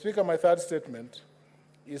 Mr. Speaker, my third statement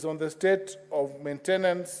is on the state of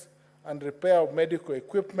maintenance and repair of medical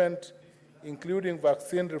equipment, including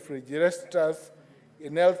vaccine refrigerators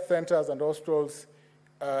in health centers and hospitals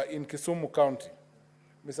in Kisumu County.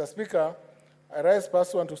 Mr. Speaker, I rise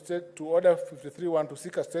pursuant to Order 53-1 to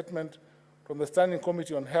seek a statement from the Standing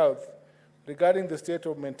Committee on Health regarding the state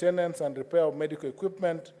of maintenance and repair of medical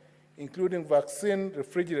equipment, including vaccine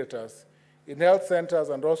refrigerators in health centers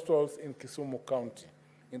and hospitals in Kisumu County.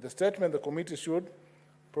 In the statement, the committee should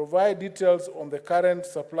provide details on the current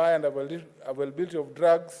supply and availability of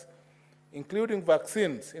drugs, including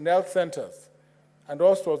vaccines in health centers and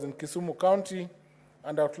hospitals in Kisumu County,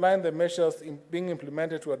 and outline the measures being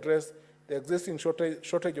implemented to address the existing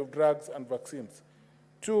shortage of drugs and vaccines.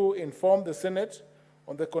 2, inform the Senate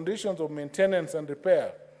on the conditions of maintenance and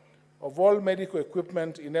repair of all medical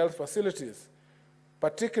equipment in health facilities,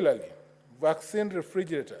 particularly vaccine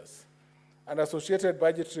refrigerators, and associated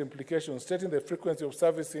budgetary implications, stating the frequency of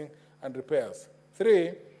servicing and repairs.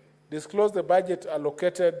 3, disclose the budget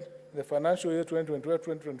allocated in the financial year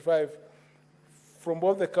 2024-2025 from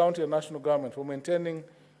both the county and national government for maintaining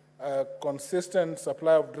a consistent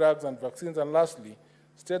supply of drugs and vaccines. And lastly,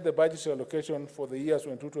 state the budgetary allocation for the years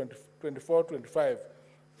 2024-25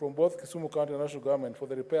 from both Kisumu County and national government for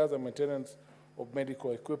the repairs and maintenance of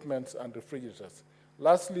medical equipment and refrigerators.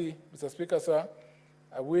 Lastly, Mr. Speaker, sir,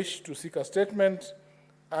 I wish to seek a statement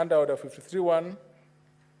under Order 53.1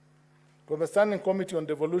 from the Standing Committee on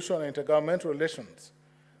Devolution and Intergovernmental Relations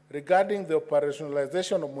regarding the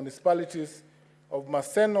operationalization of municipalities of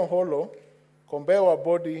Maseno Holo, Kombewa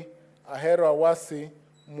Bodi, Ahero Awasi,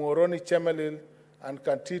 Muoroni Chemelil, and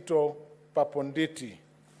Kantito Paponditi.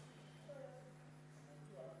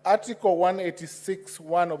 Article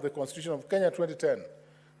 186(1) of the Constitution of Kenya 2010,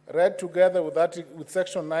 read together with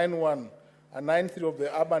Section 9.1 and 9.3 of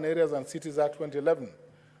the Urban Areas and Cities Act 2011,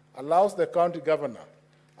 allows the county governor,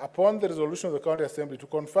 upon the resolution of the county assembly, to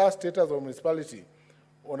confer status of municipality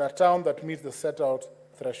on a town that meets the set out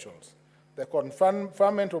thresholds. The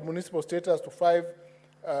conferment of municipal status to 5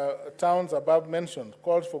 towns above mentioned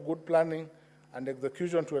calls for good planning and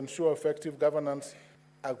execution to ensure effective governance,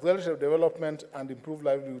 accelerated development, and improved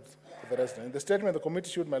livelihoods for the residents. In the statement, the committee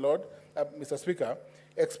should, my Lord, Mr. Speaker,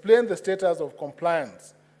 explain the status of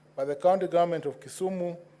compliance by the county government of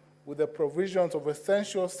Kisumu with the provisions of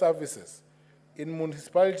essential services in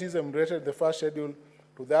municipalities enumerated in the first schedule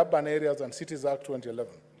to the Urban Areas and Cities Act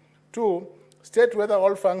 2011. 2, state whether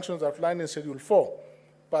all functions outlined in Schedule 4,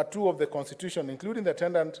 Part 2 of the Constitution, including the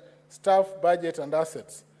attendant, staff, budget, and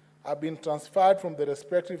assets, have been transferred from the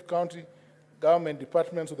respective county government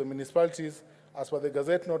departments to the municipalities as per the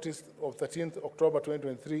Gazette Notice of 13th October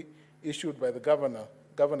 2023 issued by the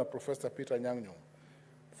Governor Professor Peter Nyang'nyong.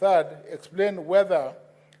 3rd, explain whether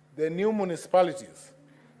the new municipalities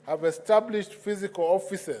have established physical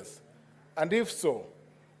offices, and if so,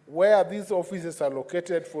 where these offices are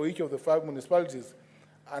located for each of the 5 municipalities,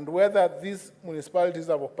 and whether these municipalities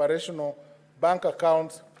have operational bank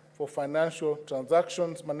accounts for financial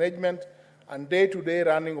transactions management and day-to-day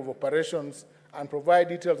running of operations, and provide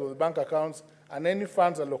details of the bank accounts and any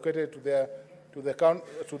funds allocated to the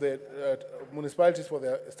municipalities for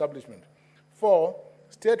their establishment. 4,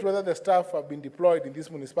 state whether the staff have been deployed in these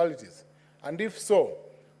municipalities, and if so,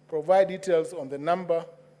 provide details on the number,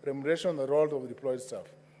 remuneration, and the roles of the deployed staff.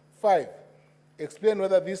 5, explain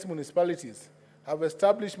whether these municipalities have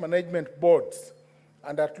established management boards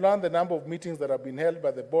and outline the number of meetings that have been held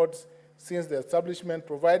by the boards since the establishment,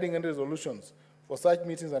 providing any resolutions for such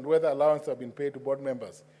meetings and whether allowances have been paid to board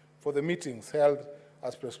members for the meetings held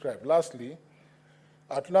as prescribed. Lastly,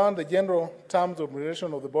 outline the general terms of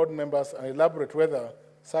remuneration of the board members and elaborate whether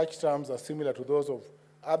such terms are similar to those of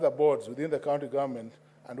other boards within the county government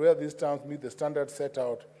and whether these terms meet the standards set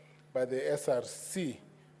out by the SRC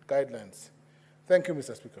guidelines. Thank you,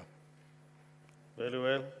 Mr. Speaker. Very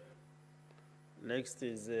well. Next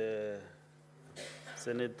is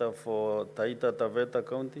Senator for Taita Taveta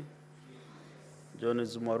County, John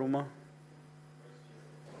Zumaruma.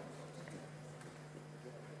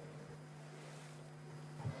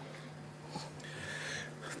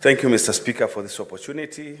 Thank you, Mr. Speaker, for this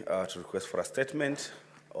opportunity to request for a statement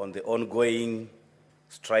on the ongoing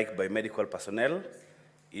strike by medical personnel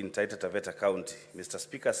in Taita Taveta County. Mr.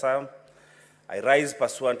 Speaker, sir, I rise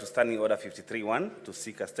pursuant to Standing Order 53.1 to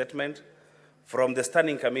seek a statement from the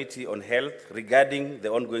Standing Committee on Health regarding the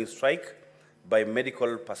ongoing strike by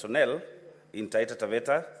medical personnel in Taita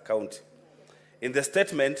Taveta County. In the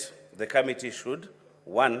statement, the committee should,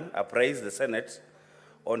 1, appraise the Senate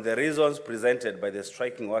on the reasons presented by the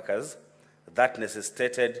striking workers that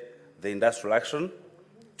necessitated the industrial action.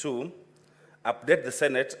 2, update the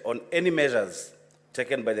Senate on any measures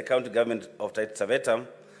taken by the county government of Taita Taveta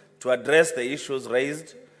to address the issues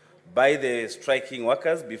raised by the striking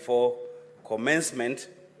workers before commencement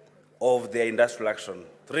of their industrial action.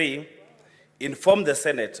 3, inform the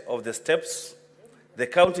Senate of the steps the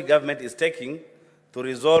county government is taking to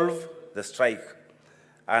resolve the strike.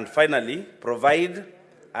 And finally, provide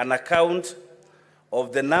an account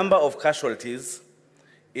of the number of casualties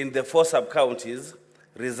in the 4 sub-counties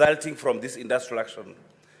resulting from this industrial action,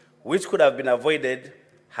 which could have been avoided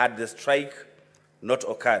had the strike not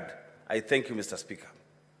occurred. I thank you, Mr. Speaker.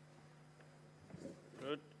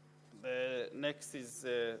 Good. The next is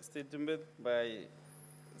statement by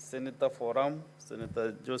Senator Forum,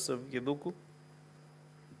 Senator Joseph Kiduku,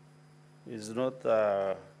 is not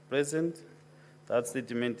present. That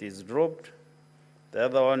statement is dropped. The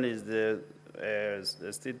other one is the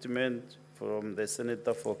statement from the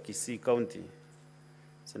Senator for Kisii County,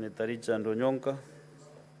 Senator Richard Onyonka.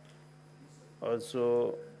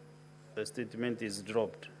 Also, the statement is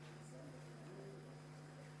dropped.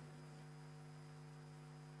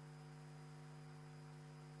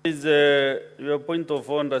 Is your point of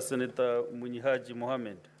order, Senator Munyihaji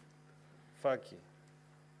Mohammed Faki.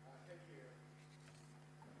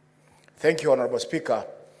 Thank you, Honorable Speaker.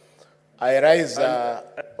 I rise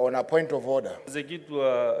on a point of order. Execute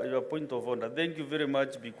your point of order. Thank you very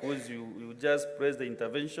much, because you just press the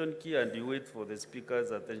intervention key and you wait for the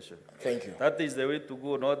Speaker's attention. Thank you. That is the way to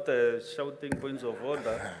go, not shouting points of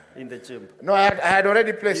order in the chamber. No, I had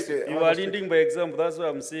already placed it. You are leading by example, that's what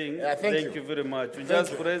I'm saying. Yeah, thank you. Very much. You Thank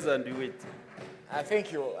just you. press and you wait.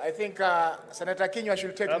 Thank you. I think Senator Kinyua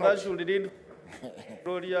should take And note. I should read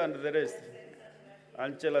Gloria and the rest.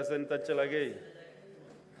 And Chela Senator Chelagay.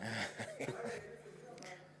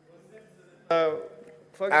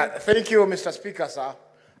 Thank you, Mr. Speaker, sir.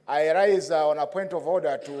 I rise on a point of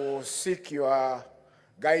order to seek your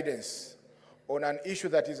guidance on an issue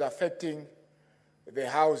that is affecting the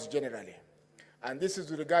House generally. And this is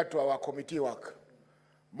with regard to our committee work.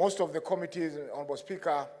 Most of the committees, Honorable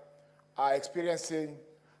Speaker, are experiencing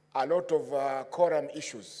a lot of quorum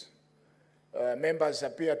issues. Members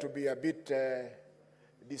appear to be a bit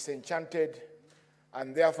disenchanted,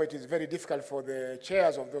 and therefore it is very difficult for the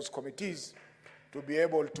chairs of those committees to be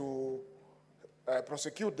able to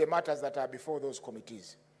prosecute the matters that are before those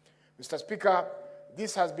committees. Mr. Speaker,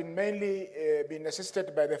 this has been mainly been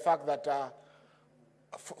assisted by the fact that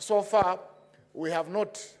so far we have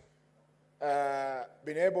not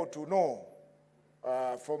been able to know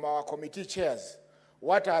from our committee chairs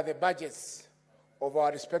what are the budgets of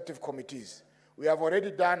our respective committees. We have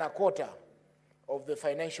already done a quarter of the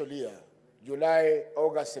financial year, July,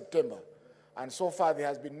 August, September, and so far there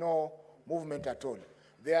has been no movement at all.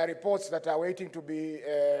 There are reports that are waiting to be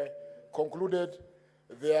concluded.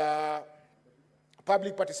 There are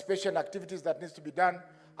public participation activities that needs to be done,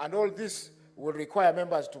 and all this will require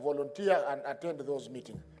members to volunteer and attend those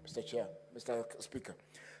meetings, Mr. Chair, Mr. Speaker.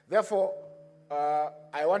 Therefore,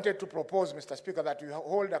 I wanted to propose, Mr. Speaker, that we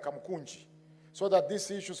hold a kamkunji so that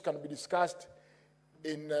these issues can be discussed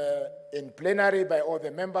in plenary by all the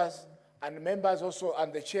members, and members also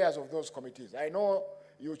and the chairs of those committees. I know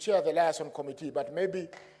you chair the liaison committee, but maybe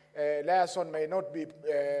liaison may not be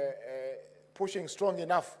pushing strong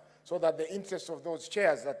enough so that the interests of those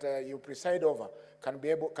chairs that you preside over can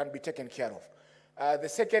be taken care of. The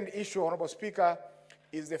second issue, Honorable Speaker,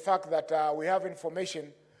 is the fact that we have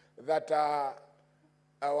information that the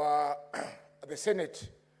Senate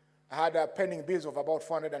had pending bills of about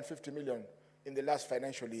 450 million in the last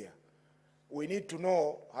financial year. We need to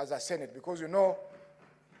know as a Senate, because you know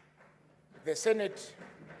the Senate,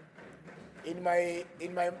 in my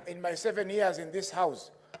 7 years in this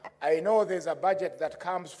House, I know there's a budget that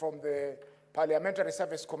comes from the Parliamentary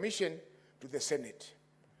Service Commission to the Senate.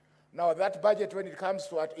 Now that budget, when it comes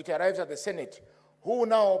to it arrives at the Senate, who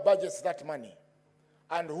now budgets that money?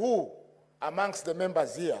 And who amongst the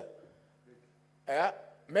members here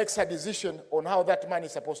makes a decision on how that money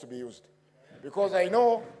is supposed to be used? Because I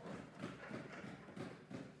know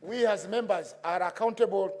we as members are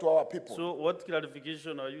accountable to our people. So what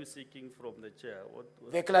clarification are you seeking from the chair?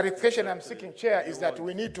 The clarification I'm seeking, Chair, is that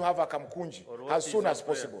we need to have a kamkunji as soon as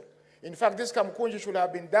possible. In fact, this kamkunji should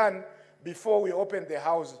have been done before we opened the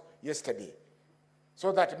House yesterday,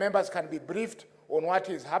 so that members can be briefed on what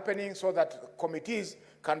is happening, so that committees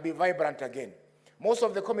can be vibrant again. Most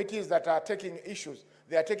of the committees that are taking issues,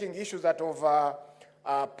 they are taking issues out of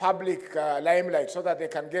public limelight so that they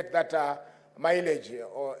can get that mileage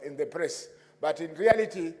in the press. But in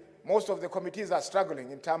reality, most of the committees are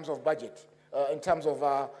struggling in terms of budget, in terms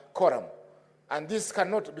of quorum. And this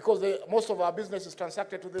cannot, because most of our business is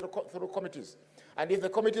transacted through committees. And if the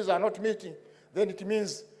committees are not meeting, then it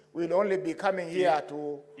means we'll only be coming here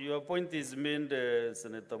to... Your point is made,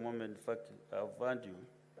 Senator Mohammed Faki. I've heard you.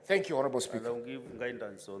 Thank you, Honorable Speaker. And I'll give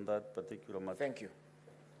guidance on that particular matter. Thank you.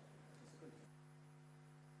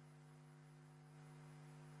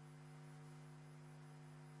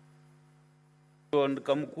 On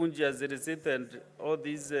Kamkunji as a receipt and all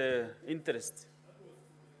these interests.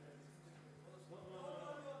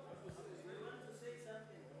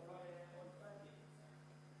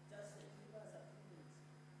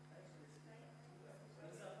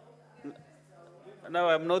 Now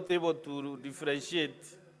I'm not able to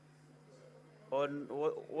differentiate on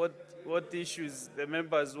what issues the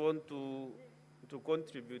members want to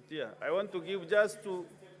contribute here. I want to give just to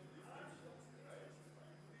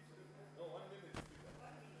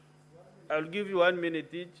I'll give you 1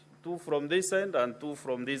 minute each, 2 from this side and 2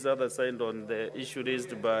 from this other side on the issue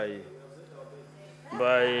raised by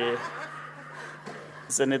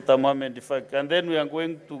Senator Mohamed Faki. And then we are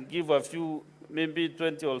going to give a few, maybe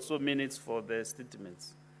 20 or so minutes for the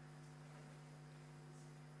statements.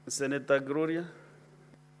 Senator Gloria.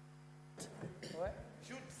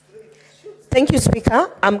 Thank you,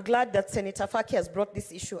 Speaker. I'm glad that Senator Faki has brought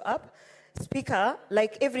this issue up. Speaker,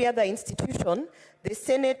 like every other institution, the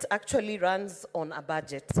Senate actually runs on a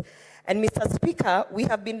budget. And Mr. Speaker, we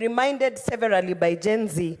have been reminded severally by Gen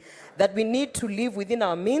Z that we need to live within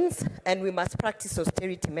our means and we must practice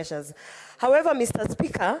austerity measures. However, Mr.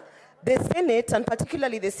 Speaker, the Senate, and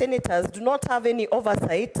particularly the senators, do not have any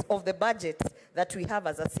oversight of the budget that we have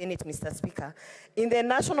as a Senate, Mr. Speaker. In the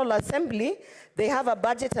National Assembly, they have a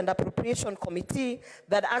Budget and Appropriation Committee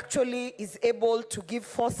that actually is able to give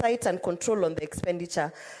foresight and control on the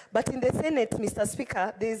expenditure. But in the Senate, Mr.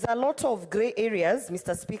 Speaker, there's a lot of gray areas,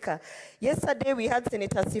 Mr. Speaker. Yesterday, we had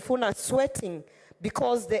Senator Sifuna sweating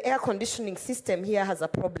because the air conditioning system here has a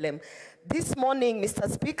problem. This morning, Mr.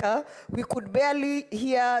 Speaker, we could barely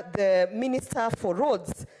hear the Minister for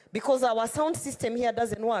Roads because our sound system here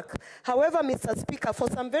doesn't work. However, Mr. Speaker, for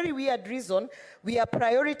some very weird reason, we are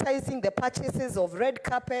prioritizing the purchases of red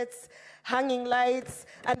carpets, hanging lights,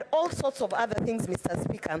 and all sorts of other things, Mr.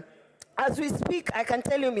 Speaker. As we speak, I can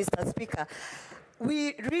tell you, Mr. Speaker,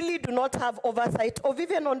 we really do not have oversight of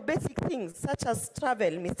even on basic things such as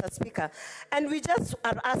travel, Mr. Speaker. And we just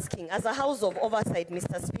are asking, as a House of Oversight,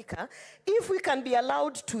 Mr. Speaker, if we can be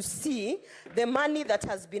allowed to see the money that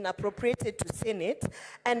has been appropriated to Senate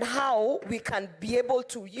and how we can be able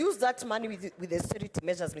to use that money with austerity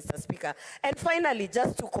measures, Mr. Speaker. And finally,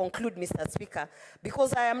 just to conclude, Mr. Speaker,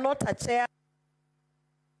 because I am not a chair.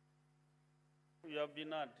 You have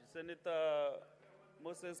been at Senator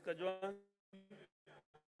Moses Kajwang.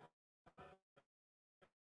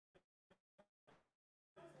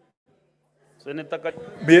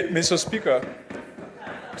 Mr. Speaker,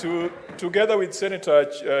 together with Senator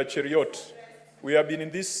Cheriot, we have been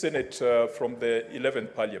in this Senate from the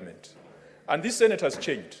 11th Parliament. And this Senate has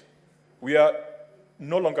changed. We are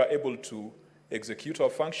no longer able to execute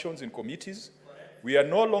our functions in committees. We are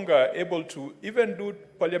no longer able to even do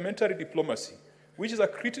parliamentary diplomacy, which is a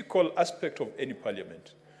critical aspect of any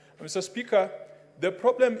parliament. And Mr. Speaker, the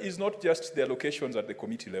problem is not just the allocations at the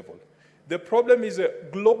committee level. The problem is a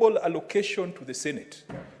global allocation to the Senate.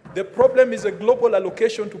 The problem is a global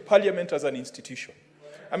allocation to Parliament as an institution.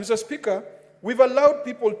 And Mr. Speaker, we've allowed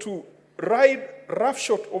people to ride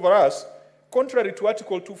roughshod over us, contrary to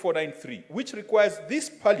Article 2493, which requires this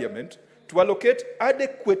Parliament to allocate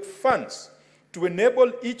adequate funds to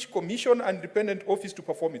enable each commission and independent office to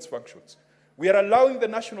perform its functions. We are allowing the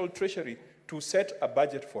National Treasury to set a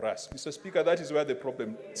budget for us. Mr. Speaker, that is where the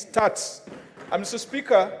problem starts. And Mr.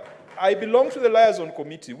 Speaker, I belong to the Liaison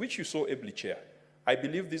Committee, which you so ably chair. I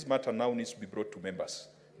believe this matter now needs to be brought to members,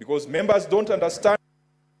 because members don't understand.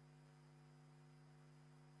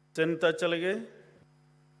 Senator Chalege.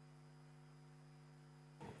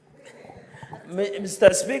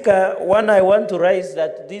 Mr. Speaker, one I want to raise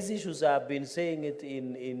that these issues have been saying it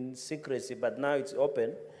in secrecy, but now it's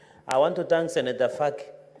open. I want to thank Senator Faki.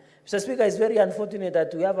 Mr. Speaker, it's very unfortunate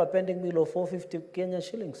that we have a pending bill of 450 Kenya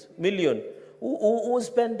shillings, million. Who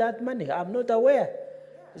spent that money? I'm not aware.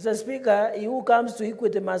 Mr. Speaker, he who comes to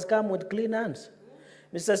equity must come with clean hands.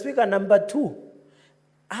 Mr. Speaker, number 2,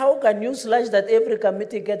 how can you slash that every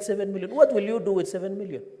committee gets 7 million? What will you do with 7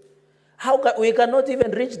 million? We cannot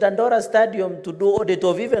even reach Dandora Stadium to do audit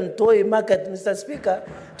of even toy market, Mr. Speaker,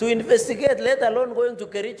 to investigate, let alone going to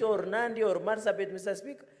Kericho or Nandi or Marsabit, Mr.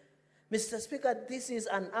 Speaker. Mr. Speaker, this is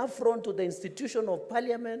an affront to the institution of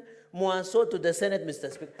Parliament, more so to the Senate,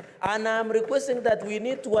 Mr. Speaker. And I'm requesting that we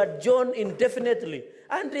need to adjourn indefinitely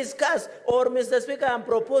and discuss, or Mr. Speaker, I'm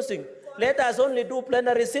proposing, let us only do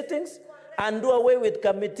plenary sittings and do away with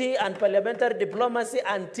committee and parliamentary diplomacy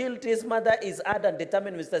until this matter is heard and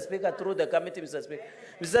determined, Mr. Speaker, through the committee, Mr. Speaker.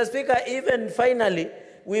 Mr. Speaker, even finally,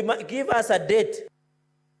 we give us a date.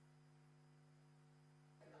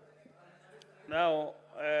 Now,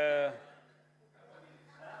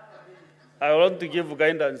 I want to give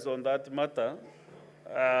guidance on that matter.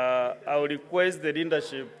 I will request the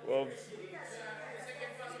leadership of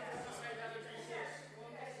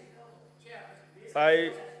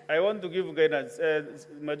I want to give guidance,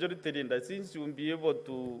 majority leader, since you will be able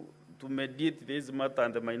to mediate this matter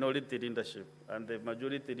and the minority leadership and the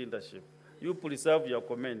majority leadership. you preserve your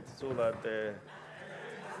comment so that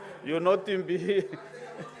you not be.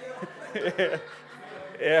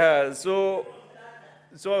 Yeah, so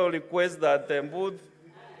I request that both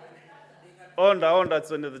Onda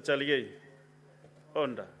Senator Chalige,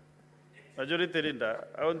 Onda, Majority Leader,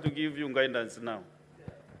 I want to give you guidance now.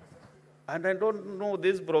 And I don't know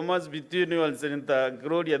this bromance between you and Senator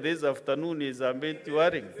Gloria this afternoon is a bit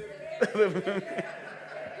worrying.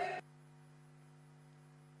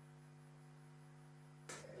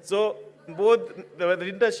 So both the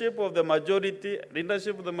leadership of the majority,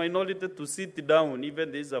 leadership of the minority to sit down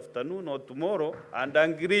even this afternoon or tomorrow and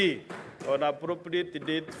agree on appropriate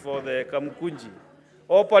date for the Kamkunji.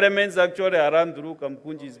 All parliaments actually are run through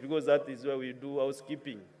Kamkunjis because that is where we do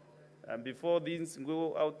housekeeping. And before things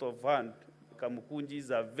go out of hand,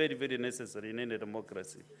 Kamkunjis are very, very necessary in any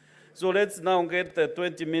democracy. So let's now get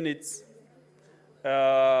 20 minutes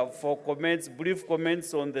for comments, brief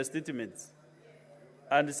comments on the statements.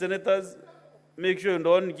 And senators, make sure you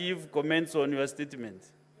don't give comments on your statement.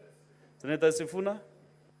 Senator Sifuna.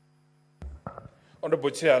 Honorable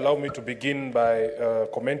Chair, allow me to begin by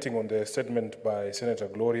commenting on the statement by Senator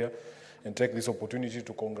Gloria and take this opportunity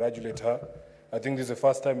to congratulate her. I think this is the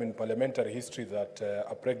first time in parliamentary history that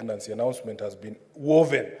a pregnancy announcement has been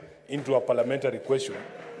woven into a parliamentary question.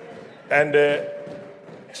 And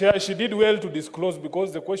Chair, she did well to disclose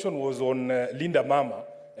because the question was on Linda Mama.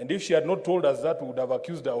 And if she had not told us that, we would have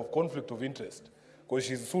accused her of conflict of interest because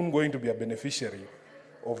she's soon going to be a beneficiary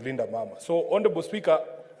of Linda Mama. So, Honorable Speaker,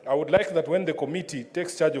 I would like that when the committee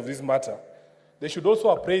takes charge of this matter, they should also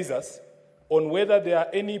appraise us on whether there are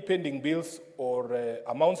any pending bills or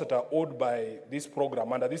amounts that are owed by this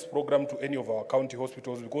program, under this program, to any of our county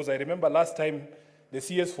hospitals. Because I remember last time the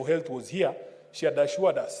CS for Health was here, she had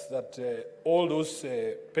assured us that all those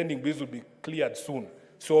pending bills will be cleared soon.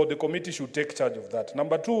 So the committee should take charge of that.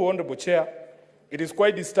 Number two, Honorable Chair, it is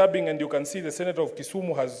quite disturbing, and you can see the Senator of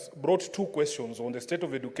Kisumu has brought two questions on the state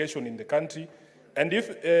of education in the country, and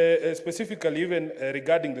if specifically even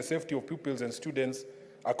regarding the safety of pupils and students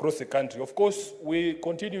across the country. Of course, we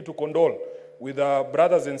continue to condole with our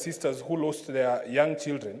brothers and sisters who lost their young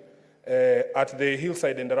children at the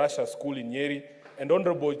Hillside and Russia School in Nyeri. And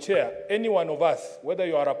Honorable Chair, any one of us, whether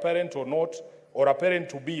you are a parent or not, or a parent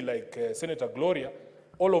to be like Senator Gloria,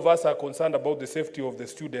 all of us are concerned about the safety of the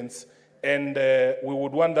students, and we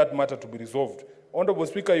would want that matter to be resolved. Honorable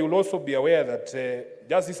Speaker, you will also be aware that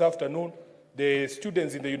just this afternoon, the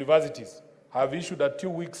students in the universities have issued a 2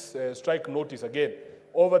 weeks strike notice again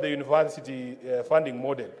over the university funding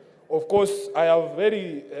model. Of course, I have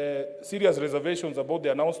very serious reservations about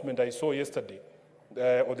the announcement I saw yesterday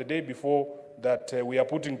or the day before that we are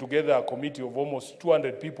putting together a committee of almost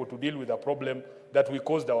 200 people to deal with a problem that we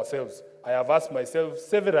caused ourselves. I have asked myself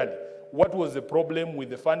severally, what was the problem with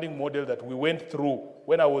the funding model that we went through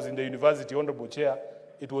when I was in the university, Honorable Chair?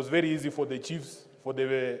 It was very easy for the chiefs, for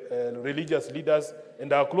the religious leaders,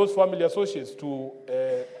 and our close family associates to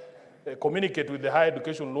communicate with the Higher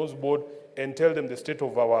Education Loans Board and tell them the state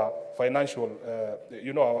of our financial,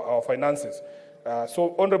 our finances.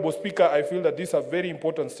 So, Honorable Speaker, I feel that these are very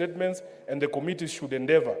important statements, and the committee should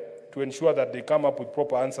endeavor to ensure that they come up with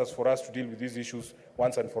proper answers for us to deal with these issues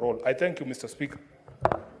once and for all. I thank you, Mr. Speaker.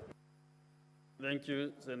 Thank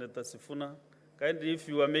you, Senator Sifuna. Kindly, if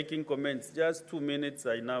you are making comments, just 2 minutes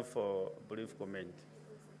are enough for a brief comment.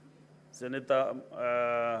 Senator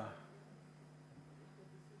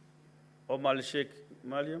Omar Sheikh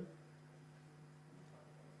Mariam.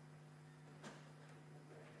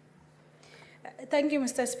 Thank you,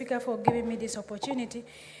 Mr. Speaker, for giving me this opportunity.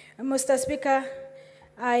 Mr. Speaker,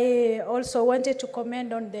 I also wanted to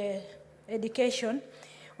comment on the education,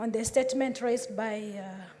 on the statement raised by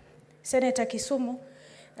Senator Kisumu.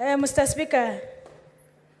 Mr. Speaker,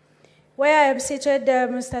 where I am seated,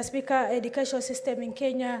 Mr. Speaker, education system in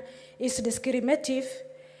Kenya is discriminative.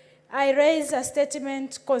 I raised a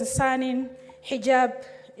statement concerning hijab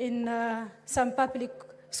in some public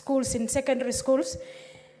schools, in secondary schools,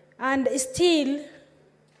 and still,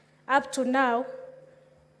 up to now,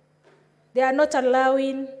 they are not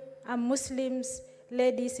allowing Muslims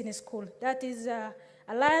ladies in school. That is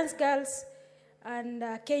Alliance Girls and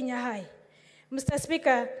Kenya High. Mr.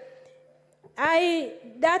 Speaker,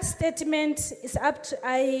 that statement is up to,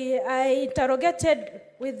 I interrogated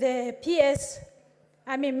with the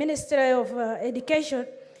Ministry of Education,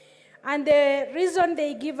 and the reason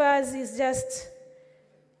they give us is just,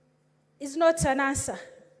 it's not an answer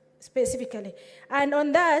specifically. And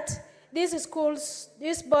on that, these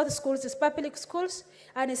both schools is public schools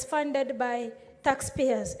and is funded by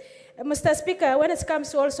taxpayers. Mr. Speaker, when it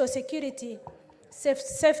comes to also security,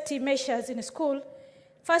 safety measures in school,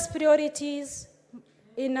 first priorities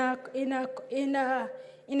in a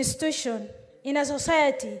institution, in a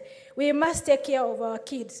society, we must take care of our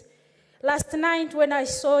kids. Last night when I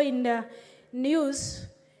saw in the news,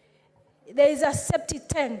 there is a septic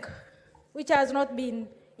tank which has not been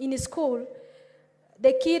in school.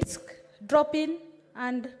 The kids dropped in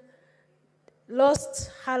and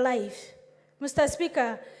lost her life. Mr.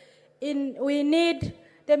 Speaker, we need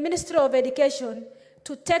the Ministry of Education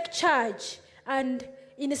to take charge and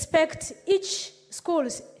inspect each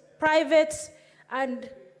schools, private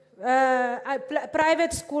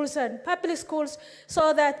schools and public schools,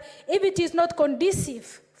 so that if it is not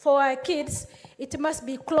conducive for our kids, it must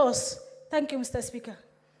be closed. Thank you, Mr. Speaker.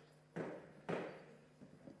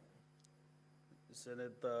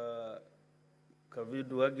 Senator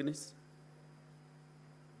Kavidu Agnes,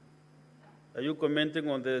 are you commenting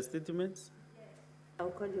on the statements?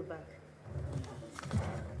 I'll call you back.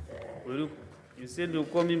 You said you're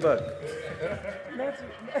coming back?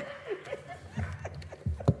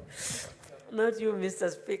 Not you, Mr.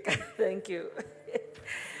 Speaker. Thank you.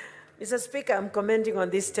 Mr. Speaker, I'm commenting on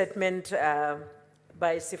this statement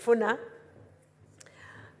by Sifuna.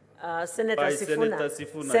 Senator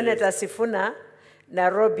Sifuna,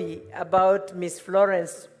 Nairobi, about Miss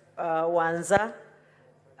Florence Wanza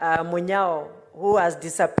Munyao, who has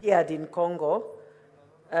disappeared in Congo.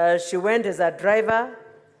 She went as a driver.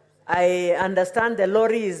 I understand the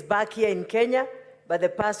lorry is back here in Kenya, but the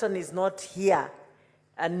person is not here.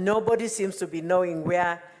 And nobody seems to be knowing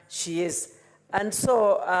where she is. And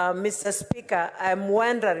so, Mr. Speaker, I'm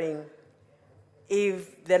wondering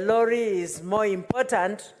if the lorry is more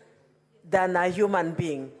important than a human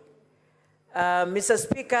being. Mr.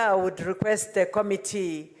 Speaker, I would request the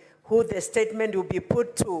committee who the statement will be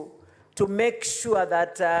put to make sure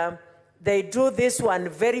that they do this one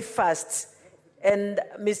very fast. And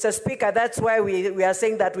Mr. Speaker, that's why we are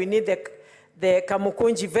saying that we need the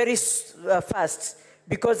Kamukunji very fast,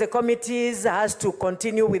 because the committees has to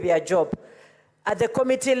continue with their job. At the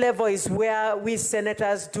committee level is where we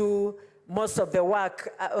senators do most of the work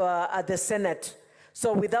at the Senate.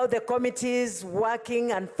 So without the committees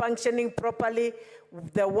working and functioning properly,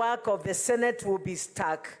 the work of the Senate will be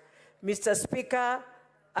stuck. Mr. Speaker,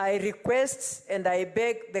 I request and I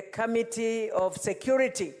beg the Committee of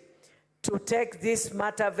Security to take this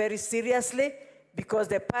matter very seriously, because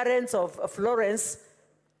the parents of Florence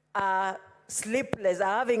are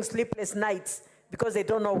having sleepless nights because they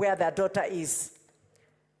don't know where their daughter is.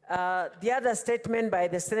 The other statement by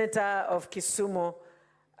the Senator of Kisumu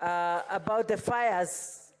about the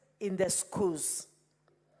fires in the schools.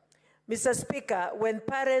 Mr. Speaker, when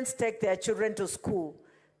parents take their children to school,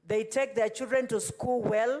 they take their children to school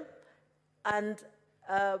well and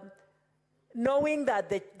knowing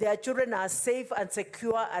that their children are safe and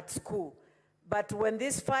secure at school. But when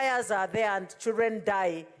these fires are there and children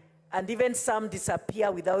die, and even some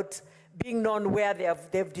disappear without being known where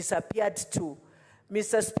they've disappeared to,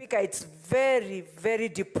 Mr. Speaker, it's very, very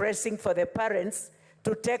depressing for the parents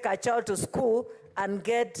to take a child to school and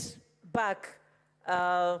get back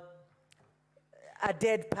a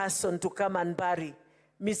dead person to come and bury.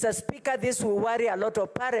 Mr. Speaker, this will worry a lot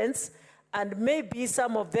of parents, and maybe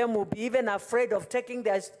some of them will be even afraid of taking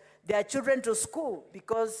their children to school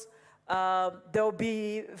because they'll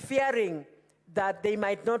be fearing that they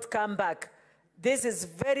might not come back. This is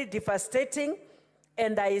very devastating,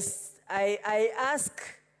 and I ask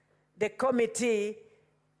the committee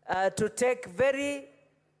to take very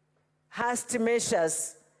hasty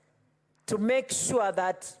measures to make sure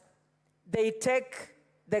that they take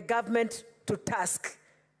the government to task,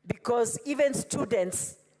 because even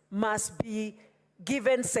students must be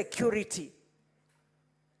given security.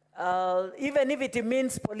 Even if it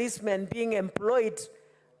means policemen being employed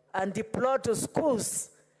and deployed to schools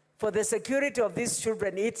for the security of these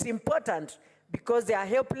children, it's important because they are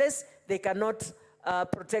helpless, they cannot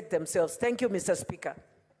protect themselves. Thank you, Mr. Speaker.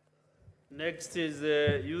 Next is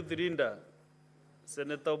Youth Leader,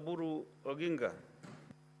 Senator Buru Oginga.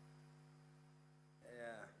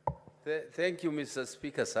 Thank you, Mr.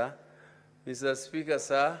 Speaker, sir. Mr. Speaker,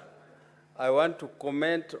 sir, I want to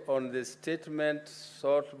comment on the statement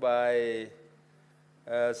sought by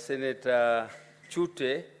Senator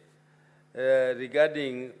Chute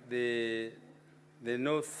regarding the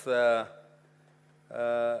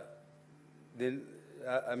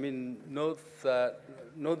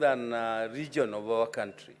northern region of our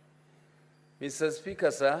country. Mr. Speaker,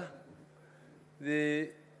 sir, the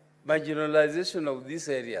marginalization of these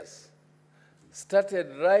areas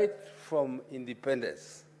started right from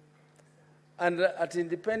independence. And at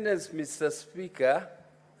independence, Mr. Speaker,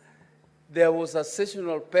 there was a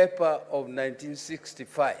sessional paper of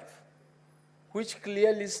 1965, which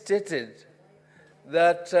clearly stated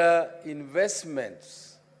that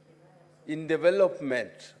investments in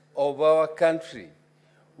development of our country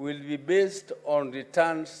will be based on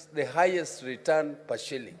returns, the highest return per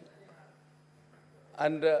shilling.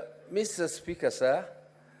 And Mr. Speaker, sir,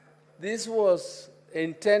 this was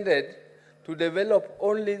intended to develop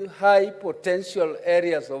only high potential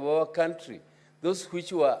areas of our country, those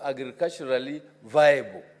which were agriculturally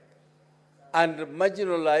viable, and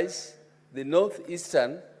marginalize the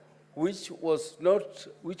northeastern, which was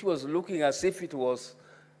looking as if it was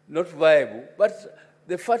not viable. But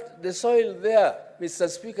the soil there, Mr.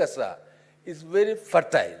 Speaker, sir, is very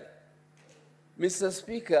fertile. Mr.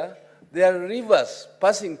 Speaker, there are rivers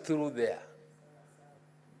passing through there.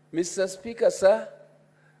 Mr. Speaker, sir,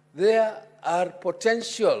 there are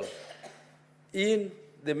potential in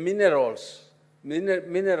the mineral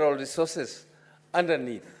resources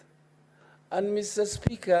underneath. And Mr.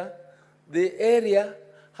 Speaker, the area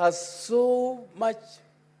has so much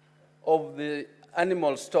of the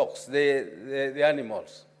animal stocks, the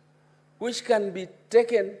animals, which can be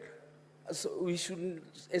taken. So we should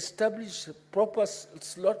establish proper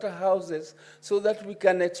slaughterhouses so that we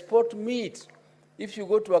can export meat. If you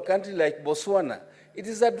go to a country like Botswana, it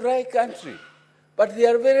is a dry country, but they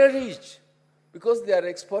are very rich because they are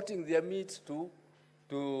exporting their meat to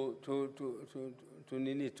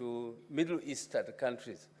Middle Eastern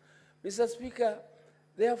countries. Mr. Speaker,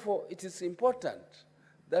 therefore, it is important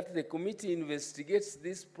that the committee investigates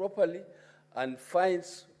this properly and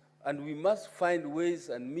we must find ways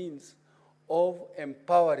and means of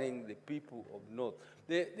empowering the people of North.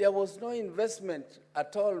 There was no investment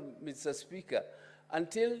at all, Mr. Speaker,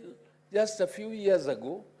 until just a few years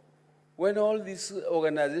ago, when all these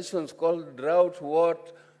organizations called Drought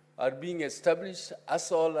Watch are being established,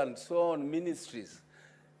 ASOL and so on, ministries.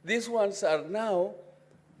 These ones are now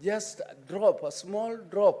just a drop, a small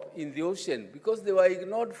drop in the ocean, because they were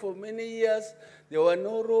ignored for many years. There were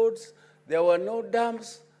no roads, there were no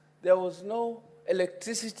dams, there was no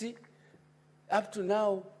electricity. Up to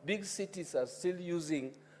now, big cities are still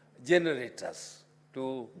using generators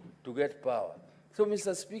to get power. So,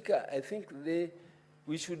 Mr. Speaker, I think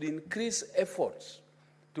we should increase efforts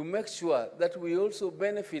to make sure that we also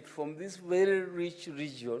benefit from this very rich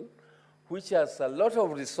region, which has a lot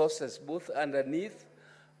of resources, both underneath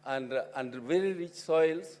and very rich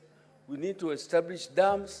soils. We need to establish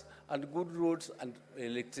dams and good roads and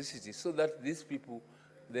electricity so that these people,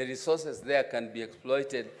 the resources there can be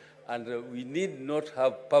exploited, and we need not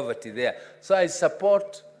have poverty there. So I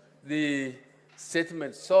support the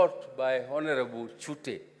statement sought by Honorable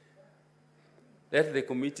Chute. Let the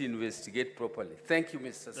committee investigate properly. Thank you,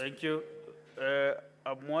 Mr. Speaker. Thank you.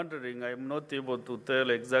 I'm wondering, I'm not able to tell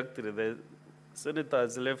exactly. The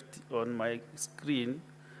senators left on my screen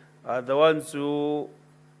are the ones who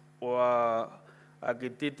were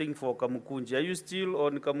agitating for Kamukunji. Are you still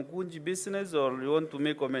on Kamukunji business, or you want to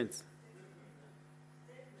make comments?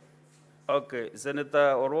 Okay,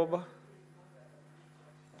 Senator Oroba.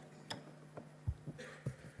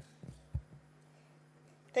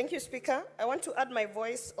 Thank you, Speaker. I want to add my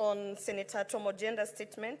voice on Senator Tomojenda's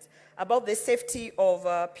statement about the safety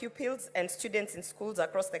of pupils and students in schools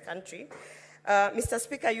across the country. Mr.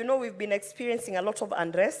 Speaker, you know we've been experiencing a lot of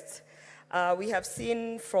unrest. We have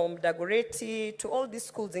seen from Dagoretti to all these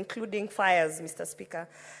schools, including fires, Mr. Speaker.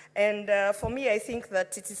 And for me, I think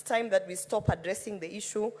that it is time that we stop addressing the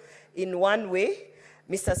issue in one way.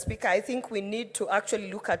 Mr. Speaker, I think we need to actually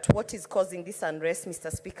look at what is causing this unrest,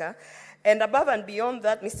 Mr. Speaker. And above and beyond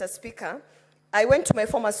that, Mr. Speaker, I went to my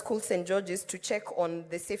former school, St. George's, to check on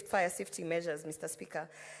the fire safety measures, Mr. Speaker.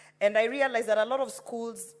 And I realized that a lot of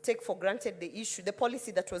schools take for granted the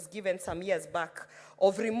policy that was given some years back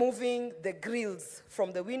of removing the grills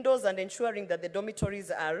from the windows and ensuring that the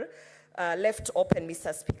dormitories are left open,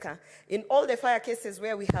 Mr. Speaker. In all the fire cases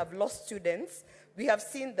where we have lost students, we have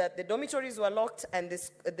seen that the dormitories were locked and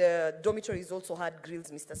the dormitories also had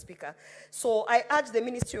grills, Mr. Speaker. So I urge the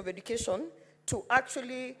Ministry of Education to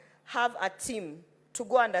actually have a team to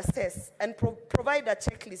go and assess and provide a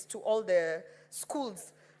checklist to all the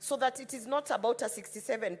schools so that it is not about a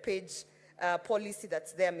 67-page policy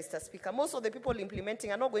that's there, Mr. Speaker. Most of the people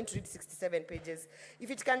implementing are not going to read 67 pages. If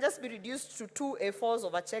it can just be reduced to 2 A4s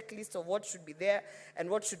of a checklist of what should be there and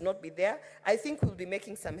what should not be there, I think we'll be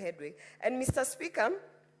making some headway. And Mr. Speaker,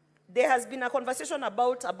 There has been a conversation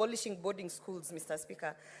about abolishing boarding schools, Mr.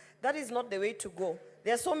 Speaker. That is not the way to go.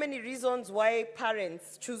 There are so many reasons why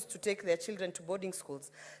parents choose to take their children to boarding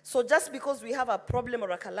schools. So just because we have a problem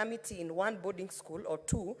or a calamity in one boarding school or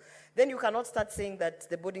two, then you cannot start saying that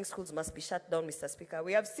the boarding schools must be shut down, Mr. Speaker.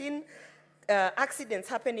 We have seen accidents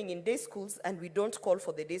happening in day schools, and we don't call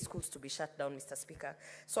for the day schools to be shut down, Mr. Speaker.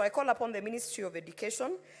 So I call upon the Ministry of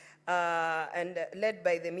Education, and led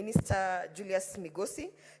by the Minister Julius Migosi,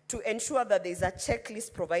 to ensure that there is a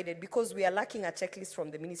checklist provided, because we are lacking a checklist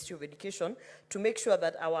from the Ministry of Education to make sure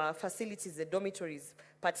that our facilities, the dormitories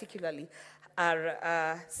particularly,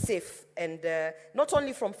 are safe, and not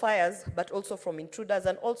only from fires, but also from intruders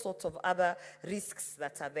and all sorts of other risks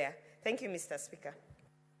that are there. Thank you, Mr. Speaker.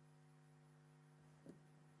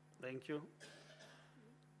 Thank you.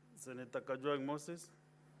 Senator Kajwang Moses.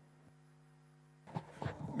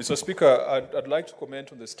 Mr. Speaker, I'd like to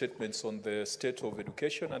comment on the statements on the state of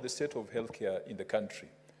education and the state of healthcare in the country.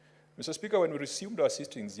 Mr. Speaker, when we resumed our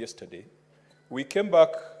sittings yesterday, we came back.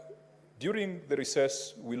 During the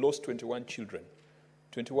recess, we lost 21 children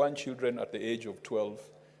at the age of 12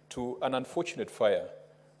 to an unfortunate fire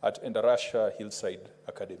at Endarasha Hillside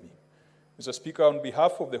Academy. Mr. Speaker, on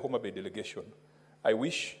behalf of the Homa Bay delegation, I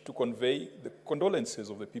wish to convey the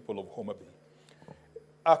condolences of the people of Homa Bay.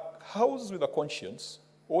 A house with a conscience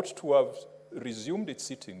ought to have resumed its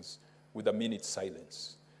sittings with a minute's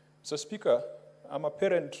silence. Mr. Speaker, I'm a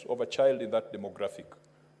parent of a child in that demographic.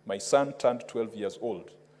 My son turned 12 years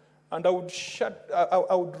old. And I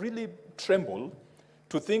would really tremble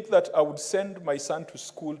to think that I would send my son to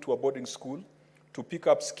school, to a boarding school, to pick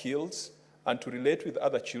up skills and to relate with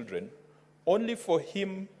other children, only for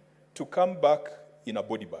him to come back in a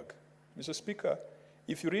body bag. Mr. Speaker,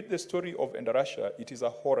 if you read the story of Endarasha, it is a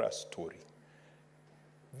horror story.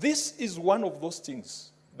 This is one of those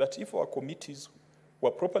things that if our committees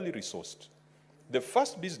were properly resourced, the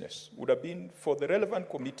first business would have been for the relevant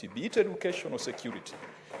committee, be it education or security,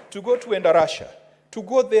 to go to Endarasha, to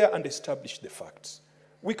go there and establish the facts.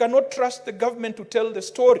 We cannot trust the government to tell the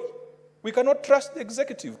story. We cannot trust the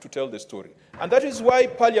executive to tell the story. And that is why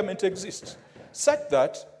Parliament exists, such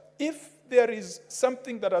that if there is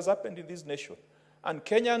something that has happened in this nation, and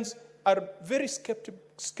Kenyans are very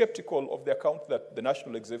skeptical of the account that the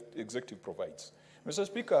National Executive provides. Mr.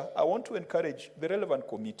 Speaker, I want to encourage the relevant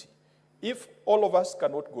committee. If all of us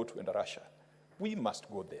cannot go to Endarasha, we must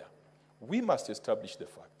go there. We must establish the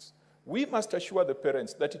facts. We must assure the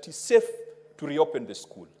parents that it is safe to reopen the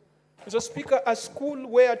school. Mr. Speaker, a school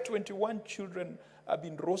where 21 children have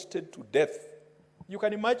been roasted to death, you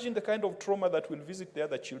can imagine the kind of trauma that will visit the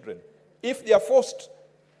other children if they are forced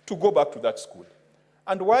to go back to that school.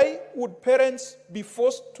 And why would parents be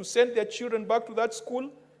forced to send their children back to that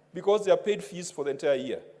school? Because they are paid fees for the entire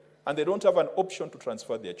year, and they don't have an option to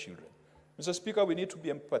transfer their children. Mr. Speaker, we need to be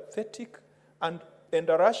empathetic, and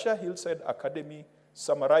Endarasha Hillside Academy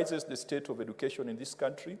summarizes the state of education in this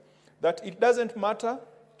country, that it doesn't matter,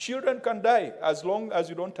 children can die as long as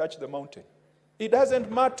you don't touch the mountain. It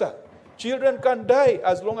doesn't matter, children can die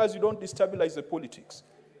as long as you don't destabilize the politics.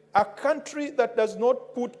 A country that does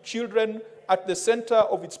not put children at the center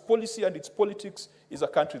of its policy and its politics is a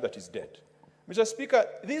country that is dead. Mr. Speaker,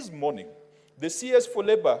 this morning, the CS for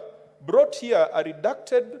Labor brought here a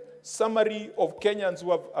redacted summary of Kenyans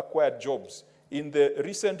who have acquired jobs in the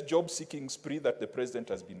recent job-seeking spree that the president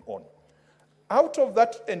has been on. Out of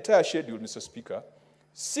that entire schedule, Mr. Speaker,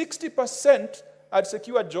 60% had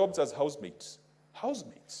secured jobs as housemates.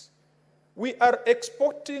 Housemates. We are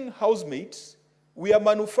exporting housemates. We are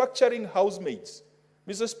manufacturing housemates.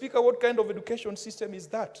 Mr. Speaker, what kind of education system is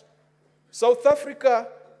that? South Africa,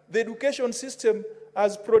 the education system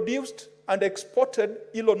has produced and exported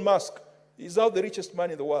Elon Musk. He's now the richest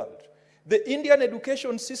man in the world. The Indian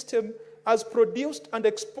education system has produced and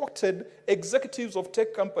exported executives of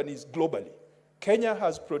tech companies globally. Kenya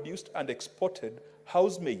has produced and exported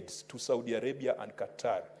housemaids to Saudi Arabia and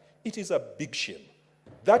Qatar. It is a big shame.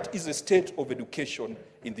 That is the state of education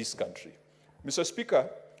in this country. Mr. Speaker,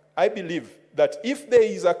 I believe that if there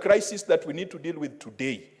is a crisis that we need to deal with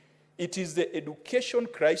today, it is the education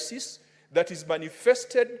crisis that is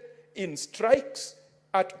manifested in strikes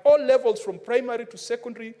at all levels, from primary to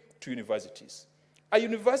secondary to universities. A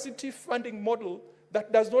university funding model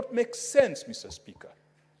that does not make sense, Mr. Speaker.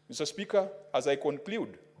 Mr. Speaker, as I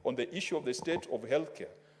conclude on the issue of the state of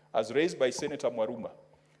healthcare, as raised by Senator Mwaruma.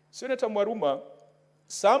 Senator Mwaruma,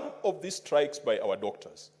 some of these strikes by our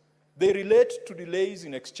doctors, they relate to delays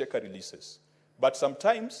in exchequer releases. But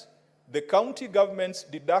sometimes the county governments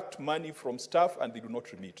deduct money from staff and they do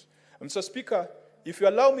not remit. Mr. Speaker, if you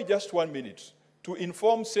allow me just 1 minute to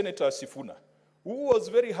inform Senator Sifuna who was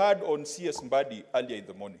very hard on CS Mbadi earlier in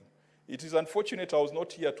the morning. It is unfortunate I was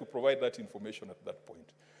not here to provide that information at that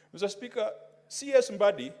point. Mr. Speaker, CS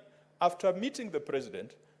Mbadi, after meeting the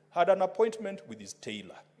president, had an appointment with his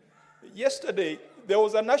tailor. Yesterday, there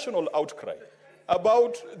was a national outcry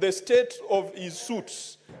about the state of his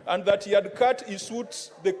suits and that he had cut his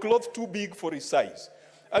suits, the cloth too big for his size.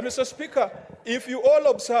 And Mr. Speaker, if you all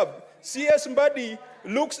observe, CS Mbadi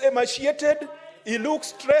looks emaciated, he looks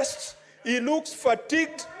stressed, he looks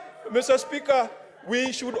fatigued. Mr. Speaker,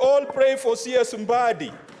 we should all pray for CS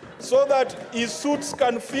Mbadi so that his suits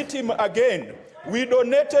can fit him again. We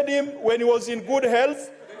donated him when he was in good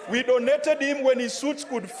health. We donated him when his suits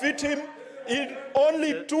could fit him. In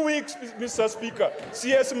only 2 weeks, Mr. Speaker,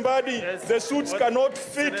 CS Mbadi, yes, the suits cannot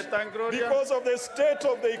fit because of the state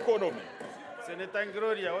of the economy. Senator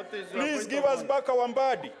Gloria, what is your Please give us back our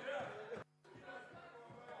Mbadi.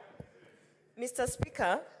 Mr.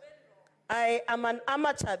 Speaker, I am an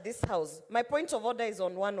amateur at this house. My point of order is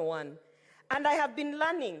on 101. And I have been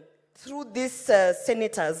learning through these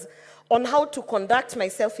senators on how to conduct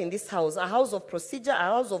myself in this house, a house of procedure, a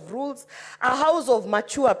house of rules, a house of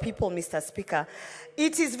mature people, Mr. Speaker.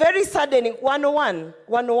 It is very saddening.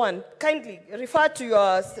 101, kindly refer to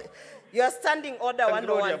your standing order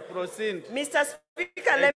 101. Proceed. Mr.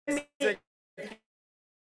 Speaker, let me...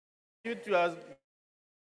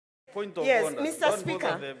 Point of yes, order. Mr.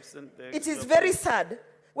 Speaker, it is very sad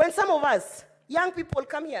when some of us, young people,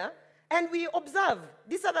 come here and we observe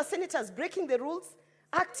these other senators breaking the rules,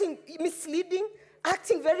 acting misleading,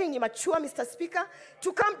 acting very immature, Mr. Speaker,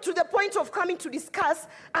 to come to the point of coming to discuss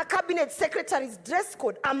a cabinet secretary's dress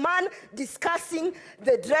code, a man discussing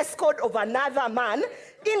the dress code of another man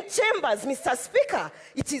in chambers, Mr. Speaker.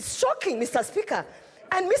 It is shocking, Mr. Speaker.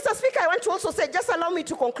 And Mr. Speaker, I want to also say, just allow me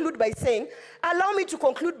to conclude by saying,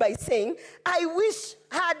 I wish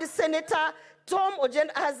had Senator Tom Ojen,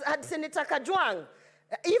 had Senator Kajwang,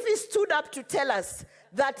 if he stood up to tell us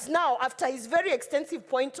that now, after his very extensive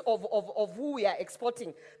point of who we are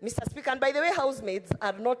exporting, Mr. Speaker, and by the way, housemaids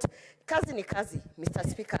are not kazi ni kazi, Mr.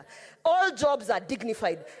 Speaker. All jobs are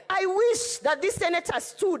dignified. I wish that this senator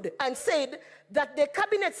stood and said that the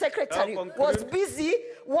cabinet secretary was busy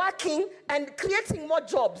working and creating more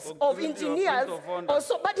jobs of engineers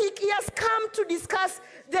also, but he has come to discuss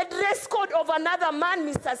the dress code of another man,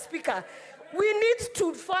 Mr. Speaker. We need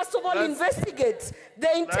to, first of all, investigate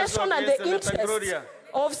the intention and the interest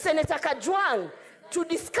of Senator Kajwang to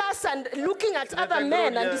discuss and looking at Senator other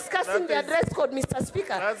men and discussing their dress code, Mr.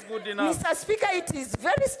 Speaker. That's good enough. Mr. Speaker, it is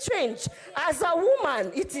very strange. As a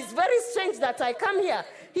woman, it is very strange that I come here.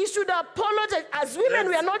 He should apologize. As women,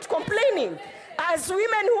 we are not complaining. As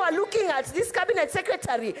women who are looking at this cabinet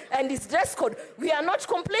secretary and his dress code, we are not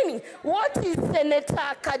complaining. What is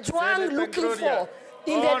Senator Kajwang looking for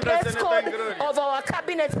in the dress code of our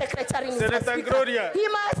cabinet secretary, Mr. Speaker? He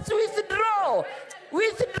must withdraw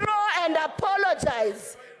and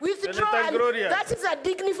apologize. Withdraw, and that is a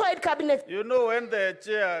dignified cabinet. You know, when the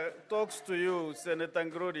chair talks to you, Senator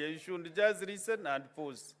Gloria, you should just listen and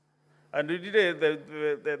pause. And you did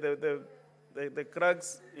the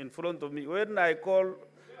cracks in front of me. When a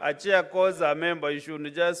chair calls a member, you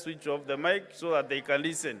should just switch off the mic so that they can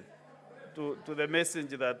listen to the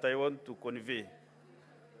message that I want to convey.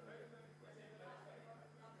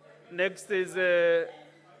 Next is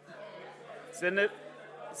Senator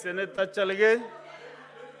Chalege.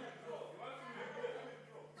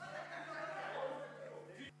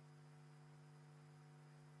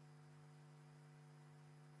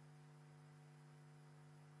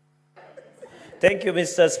 Thank you,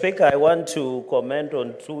 Mr. Speaker. I want to comment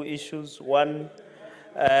on two issues. One,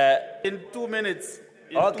 in 2 minutes.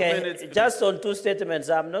 Okay, 2 minutes, just on two statements.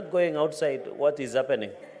 I'm not going outside what is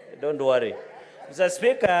happening. Don't worry. Mr.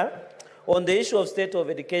 Speaker, on the issue of state of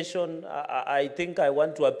education, I think I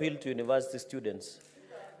want to appeal to university students.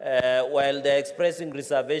 While they're expressing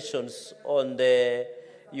reservations on the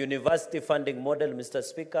university funding model, Mr.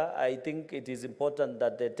 Speaker, I think it is important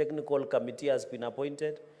that the technical committee has been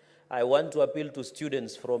appointed. I want to appeal to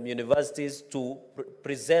students from universities to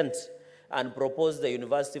present and propose the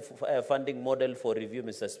university funding model for review,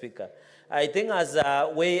 Mr. Speaker. I think as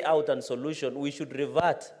a way out and solution, we should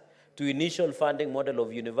revert to initial funding model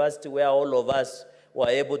of university where all of us were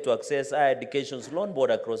able to access higher education's loan board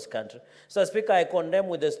across the country. Mr. Speaker, I condemn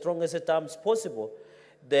with the strongest terms possible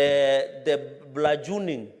the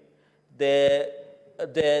bludgeoning, the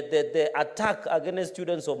attack against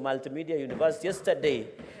students of Multimedia University yesterday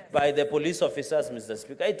by the police officers, Mr.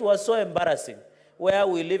 Speaker. It was so embarrassing, where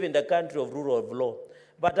we live in the country of rule of law.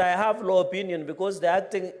 But I have low opinion because the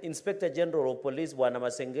acting Inspector General of Police, Bwana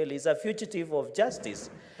Masengeli, is a fugitive of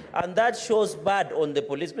justice. And that shows bad on the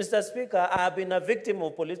police. Mr. Speaker, I have been a victim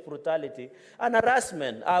of police brutality and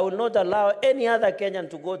harassment. I will not allow any other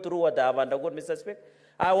Kenyan to go through what I have undergone, Mr. Speaker.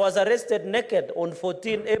 I was arrested naked on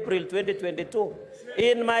 14 April 2022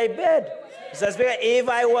 in my bed. Mr. Speaker, if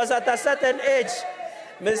I was at a certain age,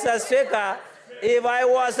 Mr. Speaker, if I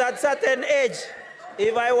was at certain age,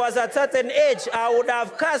 I would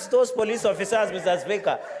have cursed those police officers, Mr.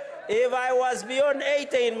 Speaker. If I was beyond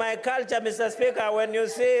 80 in my culture, Mr. Speaker, when you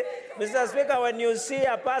see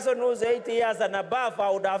a person who's 80 years and above,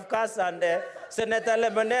 I would have cursed, and Senator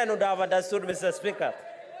Lemonen would have understood, Mr. Speaker.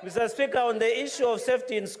 Mr. Speaker, on the issue of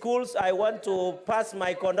safety in schools, I want to pass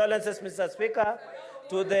my condolences, Mr. Speaker,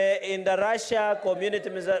 to the Russia community,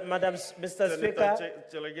 Mr. Speaker.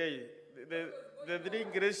 The three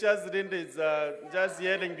gracious ladies are just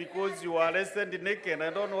yelling because you are arrested naked. I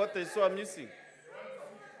don't know what they saw missing.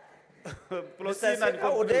 Mr.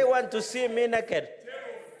 Speaker, would they want to see me naked?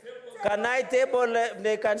 Can I table,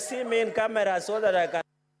 they can see me in camera so that I can.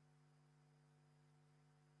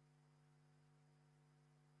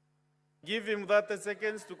 Give him 30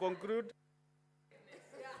 seconds to conclude.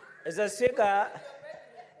 Mr. Speaker,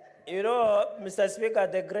 you know, Mr. Speaker,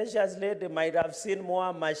 the gracious lady might have seen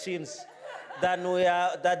more machines than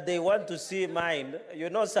that they want to see mine. You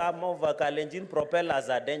know, some of our Kalenjin propellers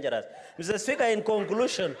are dangerous. Mr. Speaker, in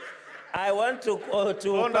conclusion, I want to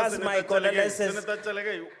pass my condolences. Senator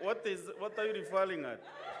Chalagai, what are you referring at?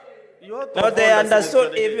 No, they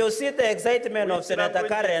understood. If you see the excitement of Senator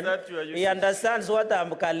Karen, he understands what a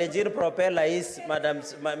Kalenjin propeller is,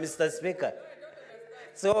 Mr. Speaker.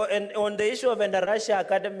 So, on the issue of the Russia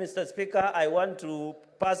Academy, Mr. Speaker, I want to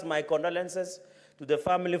pass my condolences to the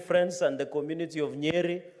family, friends, and the community of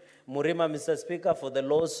Nyeri, Murima, Mr. Speaker, for the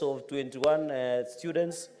loss of 21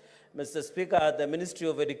 students. Mr. Speaker, the Ministry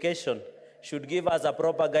of Education should give us a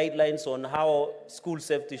proper guidelines on how school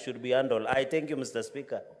safety should be handled. I thank you, Mr.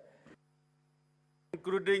 Speaker.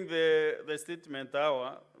 Concluding the statement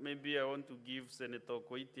hour, maybe I want to give Senator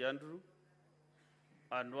Koiti Andrew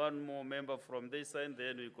and one more member from this side,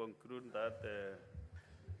 then we conclude that.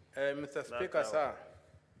 Mr. Speaker, sir,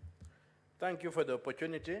 thank you for the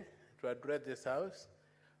opportunity to address this House.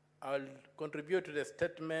 I'll contribute to the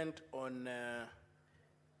statement on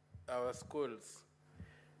our schools.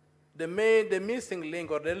 The missing link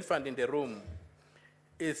or the elephant in the room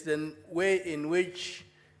is the way in which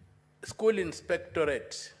school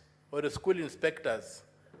inspectorate or the school inspectors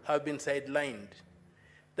have been sidelined.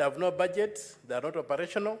 They have no budgets, they are not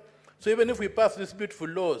operational. So even if we pass these beautiful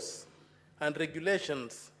laws and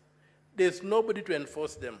regulations, there's nobody to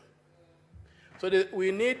enforce them. So we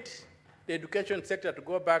need the education sector to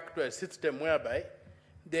go back to a system whereby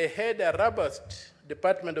they had a robust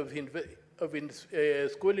department of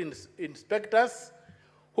school inspectors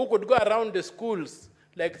who could go around the schools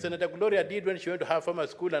like Senator Gloria did when she went to her former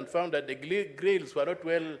school and found that the grills were not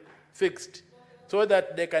well fixed, so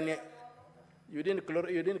that they can. You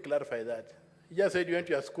didn't clarify that. You just said you went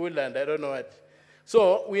to your school and I don't know what.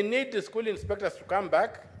 So we need the school inspectors to come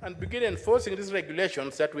back and begin enforcing these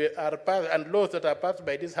regulations that are passed and laws that are passed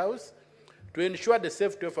by this House to ensure the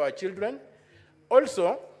safety of our children.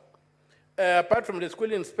 Also, apart from the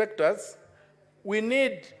school inspectors, we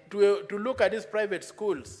need to look at these private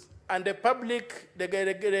schools, and the public,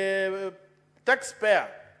 the taxpayer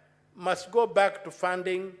must go back to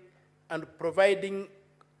funding and providing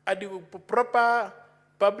proper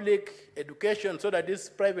public education so that these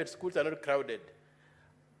private schools are not crowded.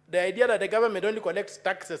 The idea that the government only collects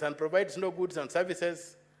taxes and provides no goods and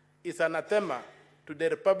services is anathema to the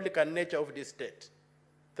Republican nature of this state.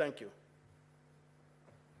 Thank you.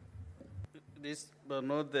 This, but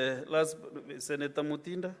not the last, Senator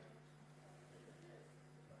Mutinda.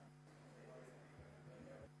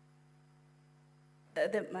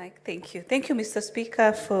 The mic, thank you. Thank you, Mr.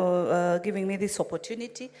 Speaker, for giving me this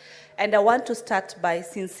opportunity. And I want to start by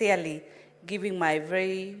sincerely giving my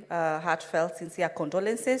very heartfelt, sincere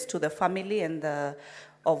condolences to the family and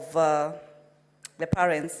of the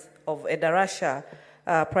parents of Edarasha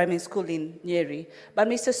Primary School in Nyeri. But,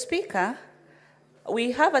 Mr. Speaker,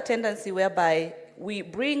 we have a tendency whereby we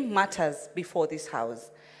bring matters before this House.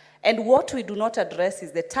 And what we do not address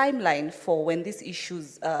is the timeline for when these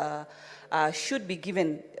issues should be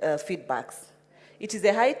given feedbacks. It is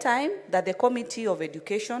a high time that the Committee of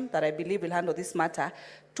Education, that I believe will handle this matter,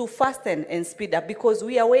 to fasten and speed up, because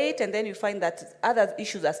we await and then you find that other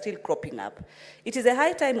issues are still cropping up. It is a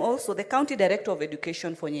high time also the County Director of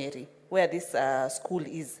Education for Nyeri, where this school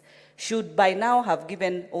is, should by now have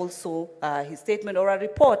given also his statement or a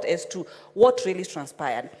report as to what really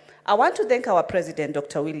transpired. I want to thank our president,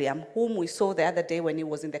 Dr. William, whom we saw the other day when he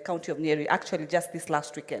was in the county of Nyeri, actually just this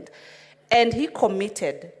last weekend. And he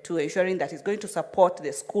committed to ensuring that he's going to support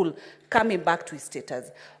the school coming back to its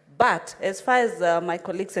status. But as far as my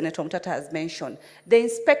colleague Senator Mtata has mentioned, the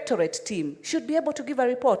inspectorate team should be able to give a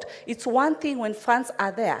report. It's one thing when funds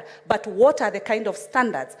are there, but what are the kind of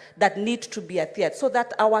standards that need to be adhered so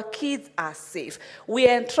that our kids are safe? We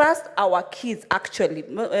entrust our kids actually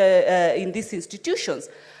in these institutions.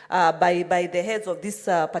 By the heads of these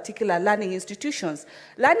particular learning institutions.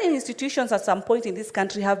 Learning institutions at some point in this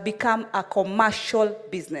country have become a commercial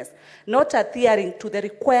business, not adhering to the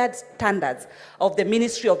required standards of the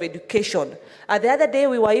Ministry of Education. The other day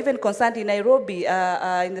we were even concerned in Nairobi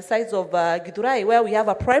in the size of Githurai, where we have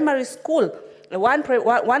a primary school,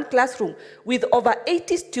 one classroom with over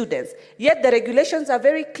 80 students, yet the regulations are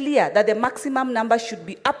very clear that the maximum number should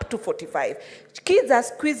be up to 45. Kids are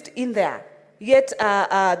squeezed in there. Yet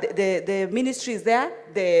the ministry is there,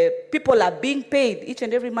 the people are being paid each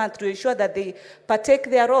and every month to ensure that they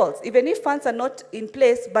partake their roles, even if funds are not in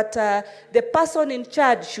place, but the person in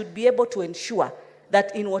charge should be able to ensure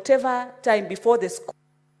that in whatever time before the school.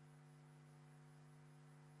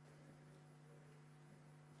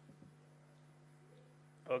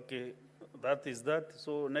 Okay, that is that.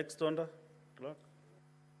 So next order, clerk.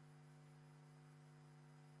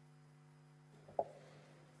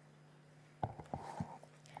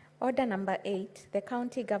 Order number 8, the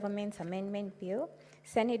County Government's Amendment Bill,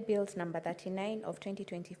 Senate Bills number 39 of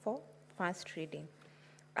 2024, first reading.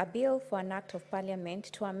 A bill for an Act of Parliament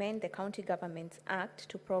to amend the County Government's Act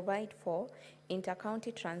to provide for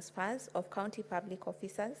inter-county transfers of county public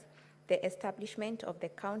officers, the establishment of the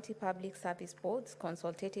County Public Service Board's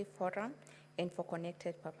Consultative Forum, and for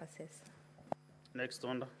connected purposes. Next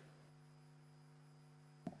order.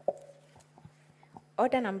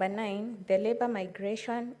 Order number 9, the Labor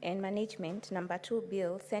Migration and Management number 2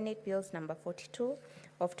 Bill, Senate Bills number 42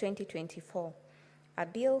 of 2024. A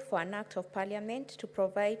bill for an Act of Parliament to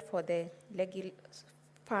provide for the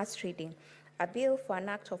first reading. A bill for an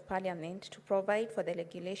Act of Parliament to provide for the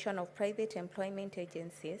regulation of private employment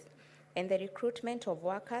agencies and the recruitment of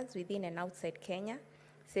workers within and outside Kenya,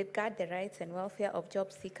 safeguard the rights and welfare of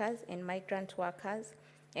job seekers and migrant workers,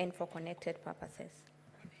 and for connected purposes.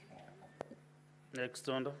 Next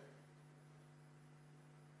order.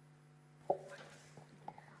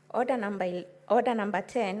 Order number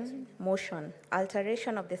 10, motion,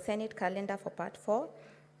 alteration of the Senate calendar for Part 4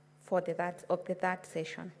 of the third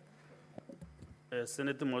session.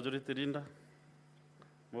 Senate Majority Leader,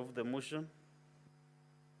 move the motion.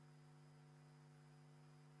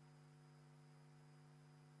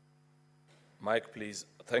 Mike, please.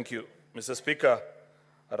 Thank you. Mr. Speaker,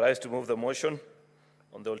 I rise to move the motion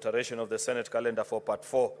on the alteration of the Senate calendar for Part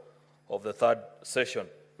 4 of the third session,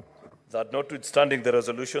 that notwithstanding the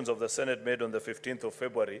resolutions of the Senate made on the 15th of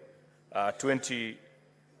February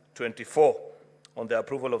 2024 on the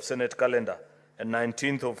approval of Senate calendar and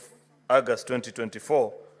 19th of August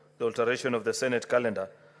 2024, the alteration of the Senate calendar,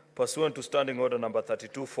 pursuant to Standing Order number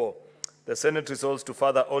 32-4, the Senate resolves to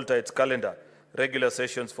further alter its calendar, regular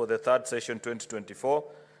sessions for the third session 2024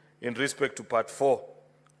 in respect to Part 4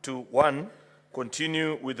 to 1,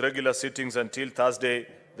 continue with regular sittings until Thursday,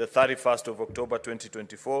 the 31st of October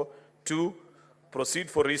 2024. 2, proceed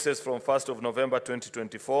for recess from 1st of November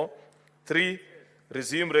 2024. 3,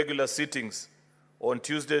 resume regular sittings on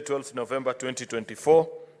Tuesday, 12th November 2024.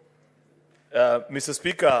 Mr.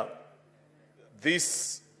 Speaker,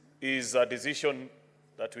 this is a decision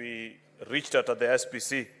that we reached at the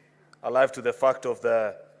SPC, alive to the fact of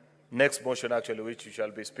the next motion, actually, which we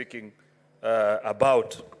shall be speaking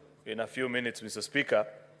about in a few minutes, Mr. Speaker,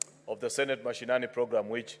 of the Senate Mashinani program,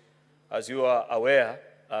 which, as you are aware,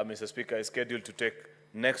 Mr. Speaker, is scheduled to take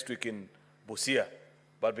next week in Busia.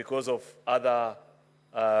 But because of other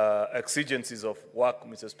exigencies of work,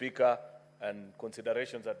 Mr. Speaker, and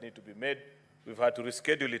considerations that need to be made, we've had to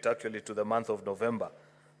reschedule it actually to the month of November.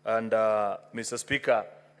 And Mr. Speaker,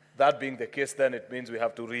 that being the case, then it means we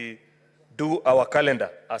have to redo our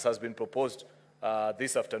calendar as has been proposed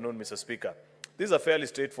this afternoon, Mr. Speaker. This is a fairly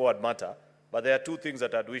straightforward matter, but there are two things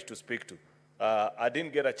that I'd wish to speak to. I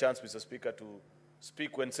didn't get a chance, Mr. Speaker, to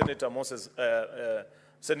speak when Senator Musa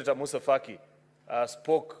Faki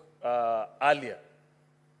spoke earlier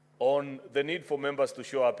on the need for members to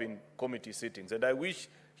show up in committee sittings. And I wish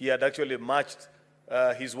he had actually matched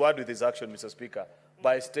his word with his action, Mr. Speaker,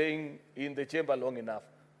 by staying in the chamber long enough.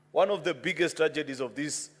 One of the biggest tragedies of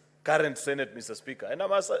this current Senate, Mr. Speaker, and I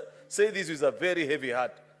must say this with a very heavy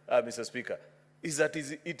heart, Mr. Speaker, is that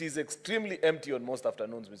it is extremely empty on most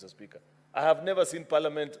afternoons, Mr. Speaker. I have never seen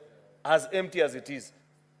Parliament as empty as it is.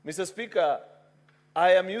 Mr. Speaker,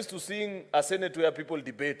 I am used to seeing a Senate where people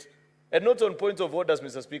debate, and not on points of orders,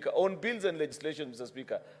 Mr. Speaker, on bills and legislation, Mr.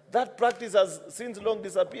 Speaker. That practice has since long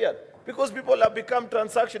disappeared because people have become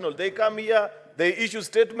transactional. They come here, they issue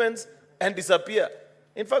statements, and disappear.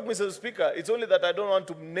 In fact, Mr. Speaker, it's only that I don't want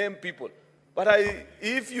to name people. But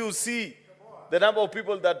if you see the number of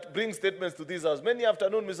people that bring statements to this house, many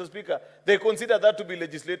afternoon, Mr. Speaker, they consider that to be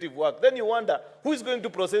legislative work. Then you wonder, who is going to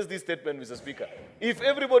process this statement, Mr. Speaker? If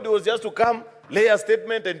everybody was just to come, lay a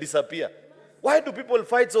statement, and disappear. Why do people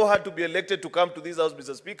fight so hard to be elected to come to this house,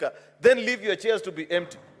 Mr. Speaker, then leave your chairs to be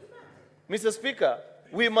empty? Mr. Speaker,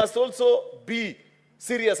 we must also be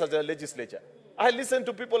serious as a legislature. I listened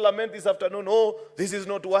to people lament this afternoon, oh, this is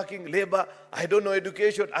not working, labor, I don't know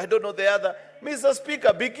education, I don't know the other. Mr.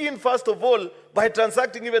 Speaker, begin first of all by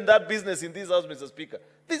transacting even that business in this house, Mr. Speaker.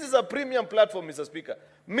 This is a premium platform, Mr. Speaker.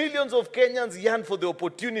 Millions of Kenyans yearn for the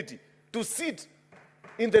opportunity to sit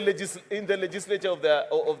in the legislature of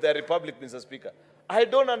their republic, Mr. Speaker. I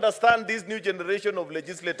don't understand this new generation of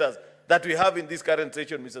legislators that we have in this current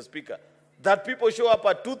session, Mr. Speaker, that people show up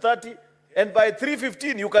at 2:30 and by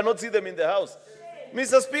 3:15 you cannot see them in the house.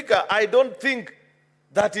 Mr. Speaker, I don't think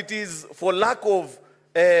that it is for lack of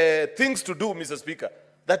things to do, Mr. Speaker,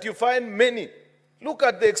 that you find many. Look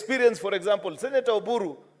at the experience, for example, Senator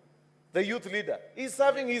Oburu, the youth leader, is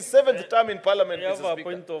serving his 7th term in Parliament, We have Mr. a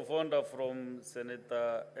Speaker. point of order from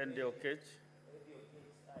Senator Okech.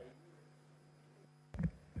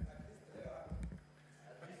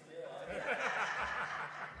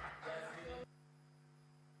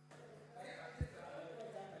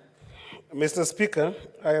 Mr. Speaker,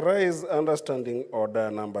 I raise understanding order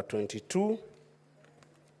number 22.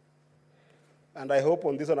 And I hope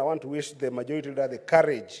on this one, I want to wish the majority leader the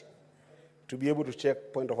courage to be able to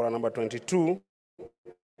check point of order number 22.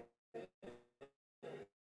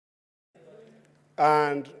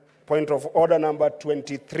 And point of order number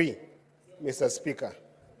 23, Mr. Speaker.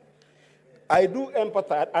 I do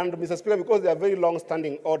empathize, and Mr. Speaker, because they are very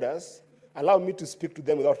long-standing orders, allow me to speak to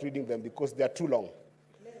them without reading them because they are too long.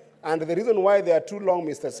 And the reason why they are too long,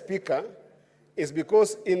 Mr. Speaker, is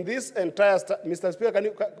because in this entire, Mr. Speaker,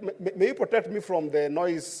 may you protect me from the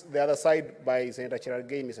noise the other side by Senator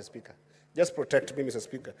Cherargei, Mr. Speaker? Just protect me, Mr.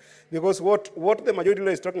 Speaker. Because what the majority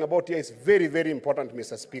leader is talking about here is very, very important,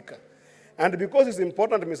 Mr. Speaker. And because it's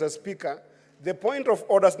important, Mr. Speaker, the point of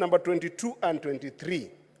orders number 22 and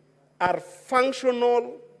 23 are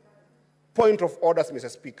functional point of orders, Mr.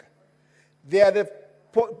 Speaker. They are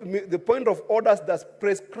the point of orders that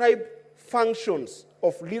prescribe functions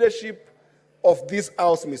of leadership of this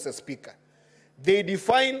House, Mr. Speaker. They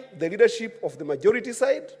define the leadership of the majority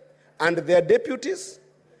side and their deputies.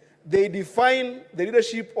 They define the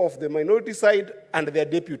leadership of the minority side and their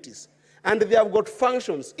deputies. And they have got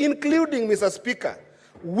functions, including, Mr. Speaker,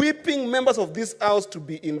 whipping members of this House to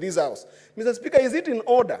be in this House. Mr. Speaker, is it in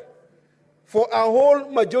order for a whole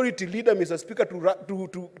majority leader, Mr. Speaker,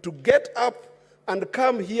 to get up and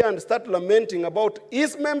come here and start lamenting about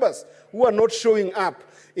his members who are not showing up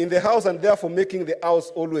in the House and therefore making the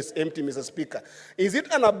House always empty, Mr. Speaker? Is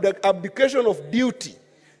it an abdication of duty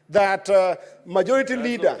that majority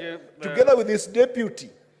leader, together with his deputy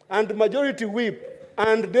and majority whip,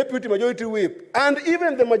 and deputy majority whip, and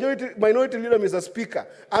even the minority leader, Mr. Speaker,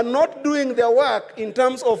 are not doing their work in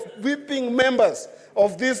terms of whipping members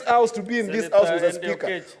of this House to be in this House, Mr.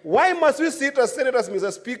 Speaker? Why must we sit as senators,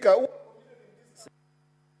 Mr. Speaker?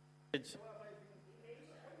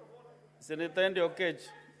 Senator Okech,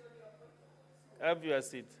 have your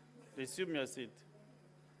seat. Resume your seat.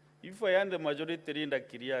 If I am the majority leader,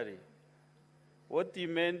 Kiriari, what he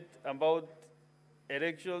meant about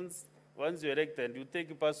elections, once you're elected, you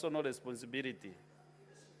take personal responsibility.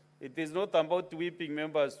 It is not about whipping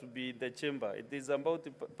members to be in the chamber. It is about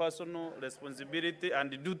personal responsibility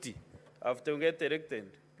and duty after you get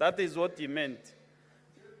elected. That is what he meant.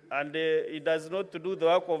 And it does not do the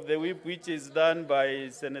work of the whip, which is done by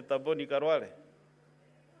Senator Boni Karwale.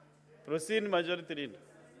 Proceed, Majority Leader.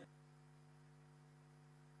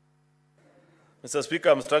 Mr. Speaker,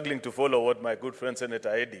 I'm struggling to follow what my good friend Senator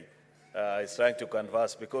Eddy is trying to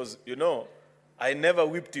converse because, you know, I never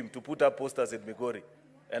whipped him to put up posters in Migori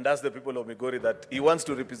and ask the people of Migori that he wants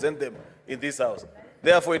to represent them in this House.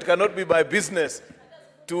 Therefore, it cannot be my business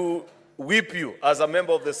to whip you as a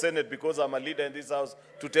member of the Senate because I'm a leader in this House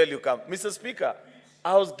to tell you come. Mr. Speaker,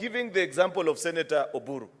 I was giving the example of Senator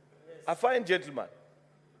Oburu, a fine gentleman,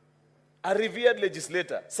 a revered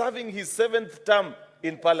legislator, serving his 7th term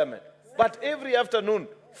in Parliament. But every afternoon,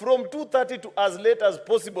 from 2:30 to as late as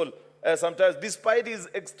possible, sometimes, despite his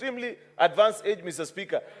extremely advanced age, Mr.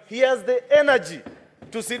 Speaker, he has the energy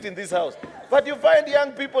to sit in this house. But you find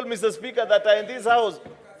young people, Mr. Speaker, that are in this house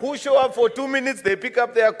who show up for 2 minutes, they pick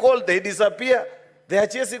up their call, they disappear. They are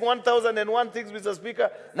chasing 1,001 things, Mr. Speaker,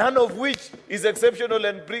 none of which is exceptional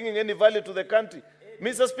and bringing any value to the country.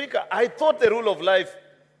 Mr. Speaker, I thought the rule of life,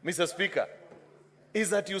 Mr. Speaker, is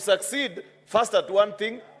that you succeed first at one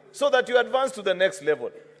thing so that you advance to the next level.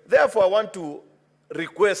 Therefore, I want to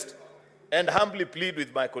request and humbly plead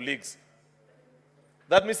with my colleagues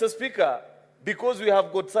that, Mr. Speaker, because we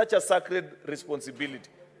have got such a sacred responsibility,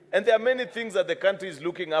 and there are many things that the country is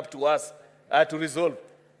looking up to us to resolve,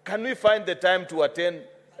 can we find the time to attend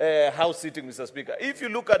House sitting, Mr. Speaker? If you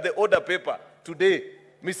look at the order paper today,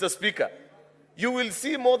 Mr. Speaker, you will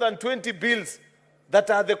see more than 20 bills that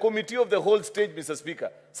are the committee of the whole stage, Mr. Speaker,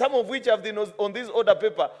 some of which have been on this order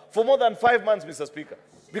paper for more than 5 months, Mr. Speaker,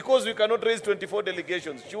 because we cannot raise 24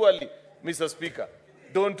 delegations. Surely, Mr. Speaker,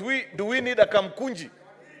 do we need a kamkunji,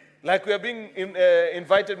 like we are being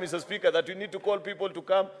invited, Mr. Speaker, that we need to call people to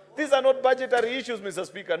come? These are not budgetary issues, Mr.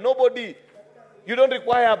 Speaker. You don't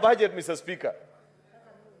require a budget, Mr. Speaker,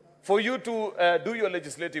 for you to do your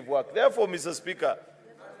legislative work. Therefore, Mr.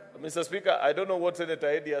 Speaker, I don't know what Senator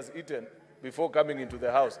Eddy has eaten before coming into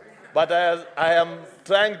the House, but I am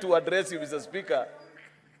trying to address you, Mr. Speaker.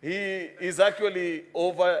 He is actually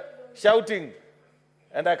over shouting,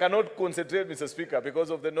 and I cannot concentrate, Mr. Speaker, because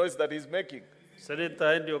of the noise that he's making.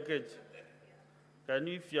 Senator Eddy Okech, can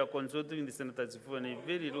you, if you are consulting the senators for a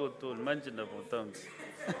very low tone, mention about terms?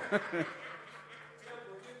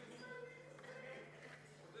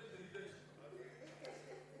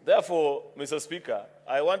 Therefore, Mr. Speaker,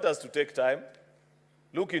 I want us to take time,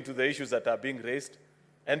 look into the issues that are being raised,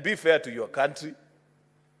 and be fair to your country,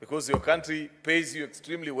 because your country pays you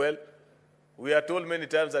extremely well. We are told many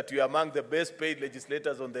times that you are among the best paid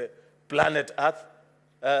legislators on the planet Earth.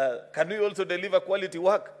 Can we also deliver quality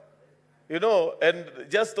work? And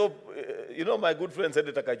just stop, my good friend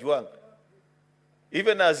Senator Kajwang,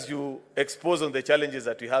 even as you expose on the challenges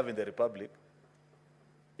that we have in the Republic,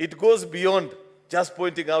 it goes beyond just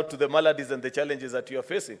pointing out to the maladies and the challenges that you are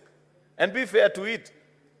facing. And be fair to it.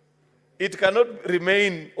 It cannot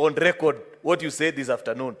remain on record what you said this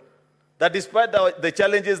afternoon, that despite the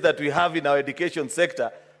challenges that we have in our education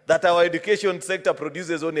sector, that our education sector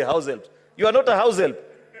produces only house helps. You are not a house help.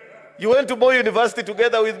 You went to Moi University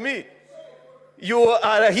together with me. You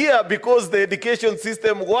are here because the education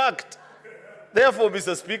system worked. Therefore,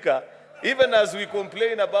 Mr. Speaker, even as we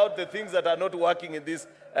complain about the things that are not working in this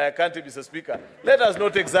country, Mr. Speaker, let us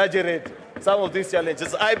not exaggerate some of these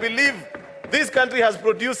challenges. I believe this country has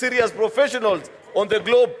produced serious professionals on the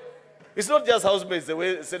globe. It's not just housemates, the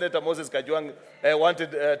way Senator Moses Kajwang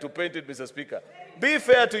wanted to paint it, Mr. Speaker. Be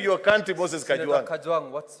fair to your country, Moses Kajwang. Senator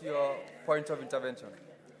Kajwang, what's your point of intervention?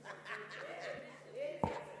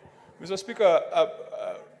 Mr. Speaker,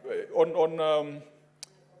 on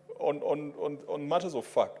matters of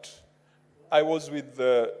fact, I was with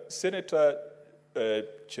Senator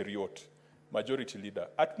Cheriot, Majority Leader,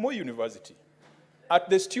 at Moi University, at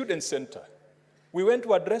the Student Center. We went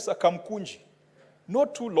to address a Kamkunji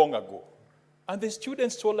not too long ago, and the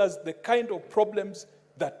students told us the kind of problems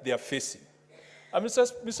that they are facing. And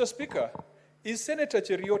Mr. Speaker, is Senator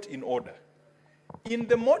Cheriot in order? In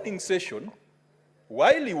the morning session,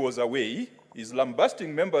 while he was away, he's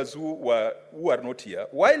lambasting members who are not here.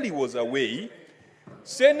 While he was away,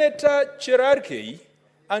 Senator Cherarkei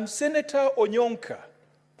and Senator Onyonka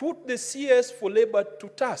put the CS for Labor to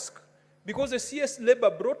task because the CS Labor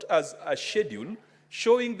brought us a schedule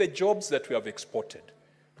showing the jobs that we have exported.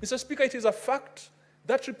 Mr. Speaker, it is a fact.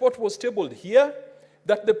 That report was tabled here,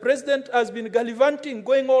 that the president has been gallivanting,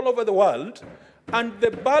 going all over the world, and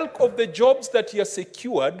the bulk of the jobs that he has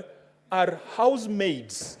secured are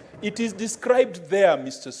housemaids. It is described there,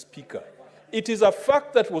 Mr. Speaker. It is a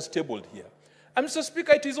fact that was tabled here. And Mr.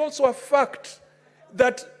 Speaker, it is also a fact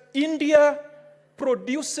that India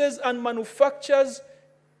produces and manufactures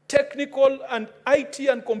technical and IT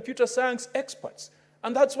and computer science experts.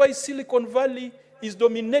 And that's why Silicon Valley is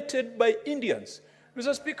dominated by Indians.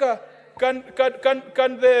 Mr. Speaker, can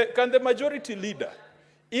the majority leader,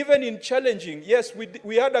 even in challenging, yes,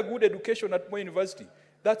 we had a good education at Moi University.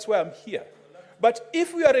 That's why I'm here. But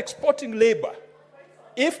if we are exporting labor,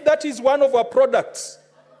 if that is one of our products,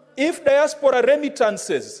 if diaspora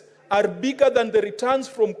remittances are bigger than the returns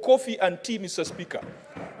from coffee and tea, Mr. Speaker,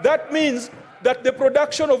 that means that the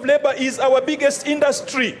production of labor is our biggest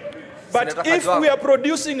industry. But Senator if Kajwang, we are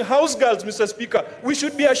producing house girls, Mr. Speaker, we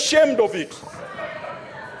should be ashamed of it.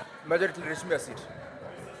 Majority Leader, resume your seat.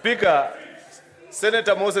 Speaker,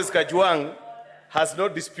 Senator Moses Kajwang has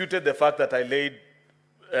not disputed the fact that I laid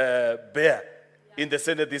bare in the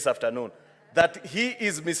Senate this afternoon, that he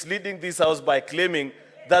is misleading this House by claiming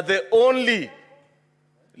that the only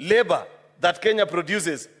labor that Kenya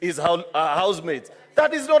produces is housemaids.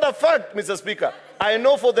 That is not a fact, Mr. Speaker. I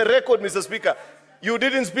know for the record, Mr. Speaker, you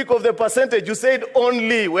didn't speak of the percentage. You said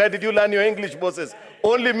only. Where did you learn your English, Moses?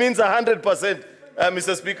 Only means 100%,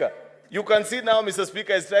 Mr. Speaker. You can see now Mr.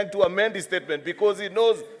 Speaker is trying to amend his statement because he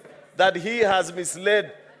knows that he has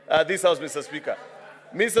misled this House, Mr. Speaker.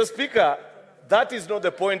 Mr. Speaker, that is not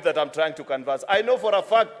the point that I'm trying to converse. I know for a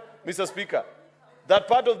fact, Mr. Speaker, that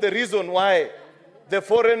part of the reason why the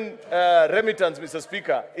foreign remittance, Mr.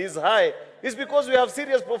 Speaker, is high is because we have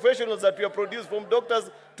serious professionals that we have produced, from doctors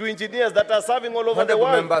to engineers, that are serving all over the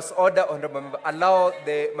world. Members, order, honorable member. Allow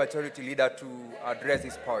the majority leader to address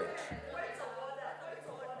this point.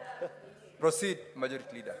 Proceed,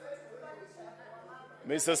 majority leader.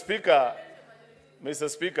 Mr. Speaker, Mr.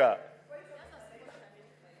 Speaker.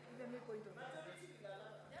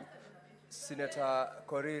 Senator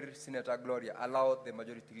Korir, Senator Gloria, allow the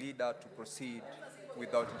majority leader to proceed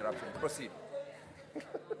without interruption. Proceed.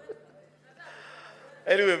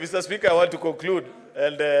 Anyway, Mr. Speaker, I want to conclude,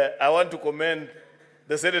 and I want to commend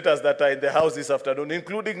the senators that are in the House this afternoon,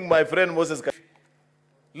 including my friend Moses,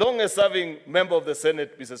 longest-serving member of the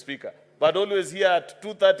Senate, Mr. Speaker, but always here at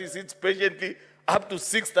 2:30, sits patiently up to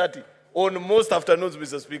 6:30 on most afternoons,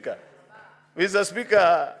 Mr. Speaker. Mr.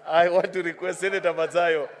 Speaker, I want to request Senator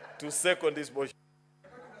Madzayo to second this motion.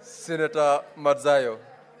 Senator Madzayo.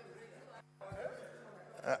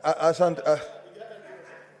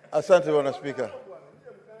 Asante Bwana Spika.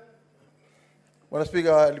 Bwana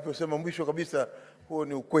Spika, aliposema mwisho kabisa, huo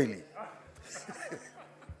ni ukweli.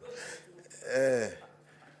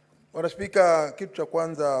 Bwana Spika, kitu cha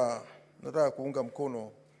kwanza nataka kuunga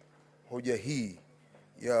mkono hoja hii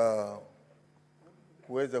ya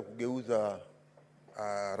kuweza kugeuza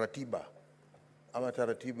ratiba ama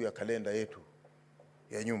taratibu ya kalenda yetu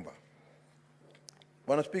ya nyumba.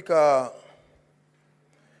 Bwana Spika,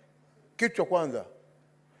 kitu cha kwanza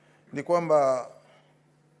ni kwamba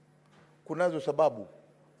kunazo sababu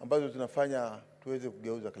ambazo zinafanya tuweze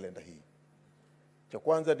kugeuza kalenda hii. Cha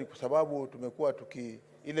kwanza ni kwa sababu tumekuwa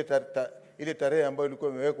ile tarehe ambayo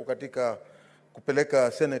ilikuwa imewekwa katika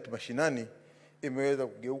kupeleka Senate mashinani imeweza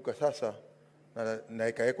kugeuka sasa na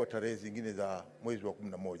ikawekwa tarehe zingine za mwezi wa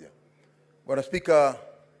 11. Bwana Spika,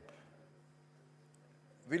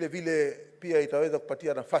 vile vile pia itaweza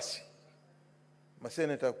kupatia nafasi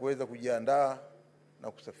maseneta kuweza kujiandaa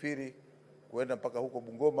na kusafiri kuenda mpaka huko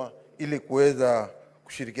Bungoma ili kuweza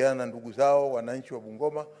kushirikiana na ndugu zao wananchi wa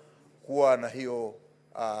Bungoma kuwa na hiyo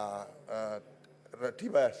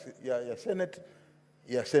ratiba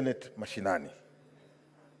ya Senate mashinani.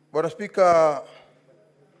 Bwana Spika,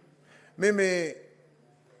 mimi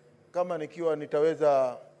kama nikiwa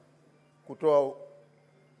nitaweza kutoa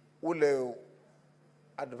ule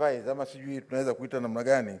advice ama sijui tunaweza kuita namna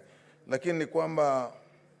gani, lakini ni kwamba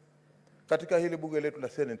katika hili bunge letu la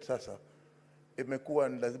Senate sasa imekuwa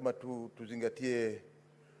ni lazima tuzingatie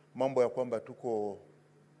mambo ya kwamba tuko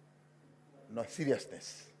na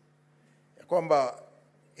seriousness, ya kwamba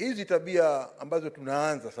hizi tabia ambazo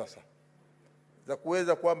tunaanza sasa za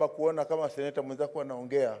kuweza kwamba kuona kama seneta mwenzako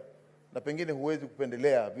anaongea na pengine huwezi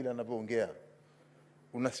kupendelea vile anavyoongea,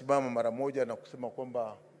 unasimama mara moja na kusema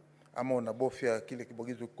kwamba ama unabofya kile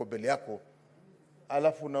kibogizo kiko mbele yako,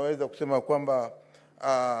 alafu unaweza kusema kwamba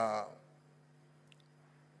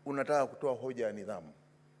unataka kutoa hoja ya nidhamu.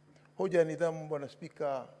 Hoja ya nidhamu, Bwana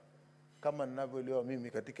Spika, kama ninavyoelewa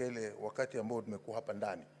mimi katika ile wakati ambao tumekuwa hapa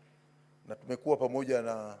ndani na tumekuwa pamoja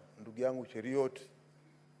na ndugu yangu Cheriot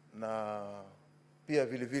na pia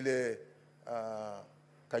vile vile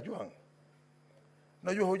Kajwang.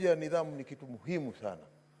 Najua hoja ya nidhamu ni kitu muhimu sana,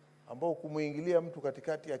 ambao kumuingilia mtu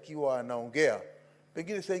katikati akiwa anaongea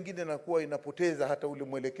pengine saa nyingine inakuwa inapoteza hata ule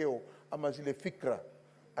mwelekeo ama zile fikra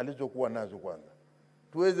alizokuwa nazo. Kwanza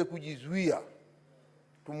tuweze kujizuia,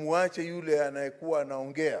 tumuache yule anayekuwa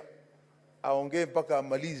anaongea aongee mpaka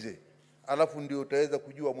amalize, alafu ndio utaweza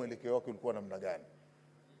kujua mwelekeo wake ulikuwa namna gani.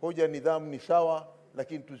 Hoja nidhamu ni sawa,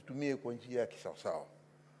 lakini tuzitumie kwa njia ya kisawasawa.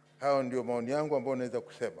 Hao ndio maoni yangu ambayo naweza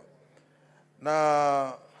kusema.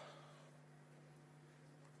 Na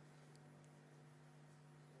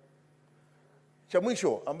cha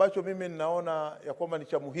mwisho ambacho mimi ninaona ya kwamba ni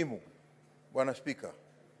cha muhimu, Bwana Spika,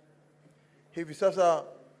 hivi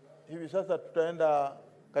sasa tutaenda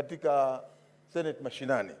katika Senate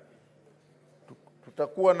mashinani.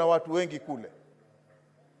 Tutakuwa na watu wengi kule.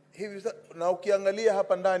 Na ukiangalia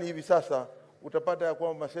hapa ndani hivi sasa utapata ya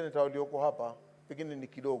kwamba maseneta walioko hapa pengine ni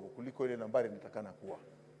kidogo kuliko ile nambari inatakana kuwa.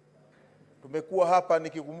 Tumekuwa hapa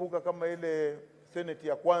nikikumbuka kama ile Senate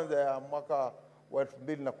ya kwanza ya mwaka wa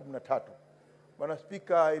 2013. Bwana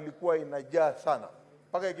Spika, ilikuwa inajaa sana.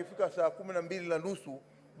 Mpaka ikifika saa 12:30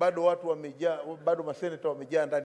 bado watu wamejaa, bado maseneta wamejaa ndani.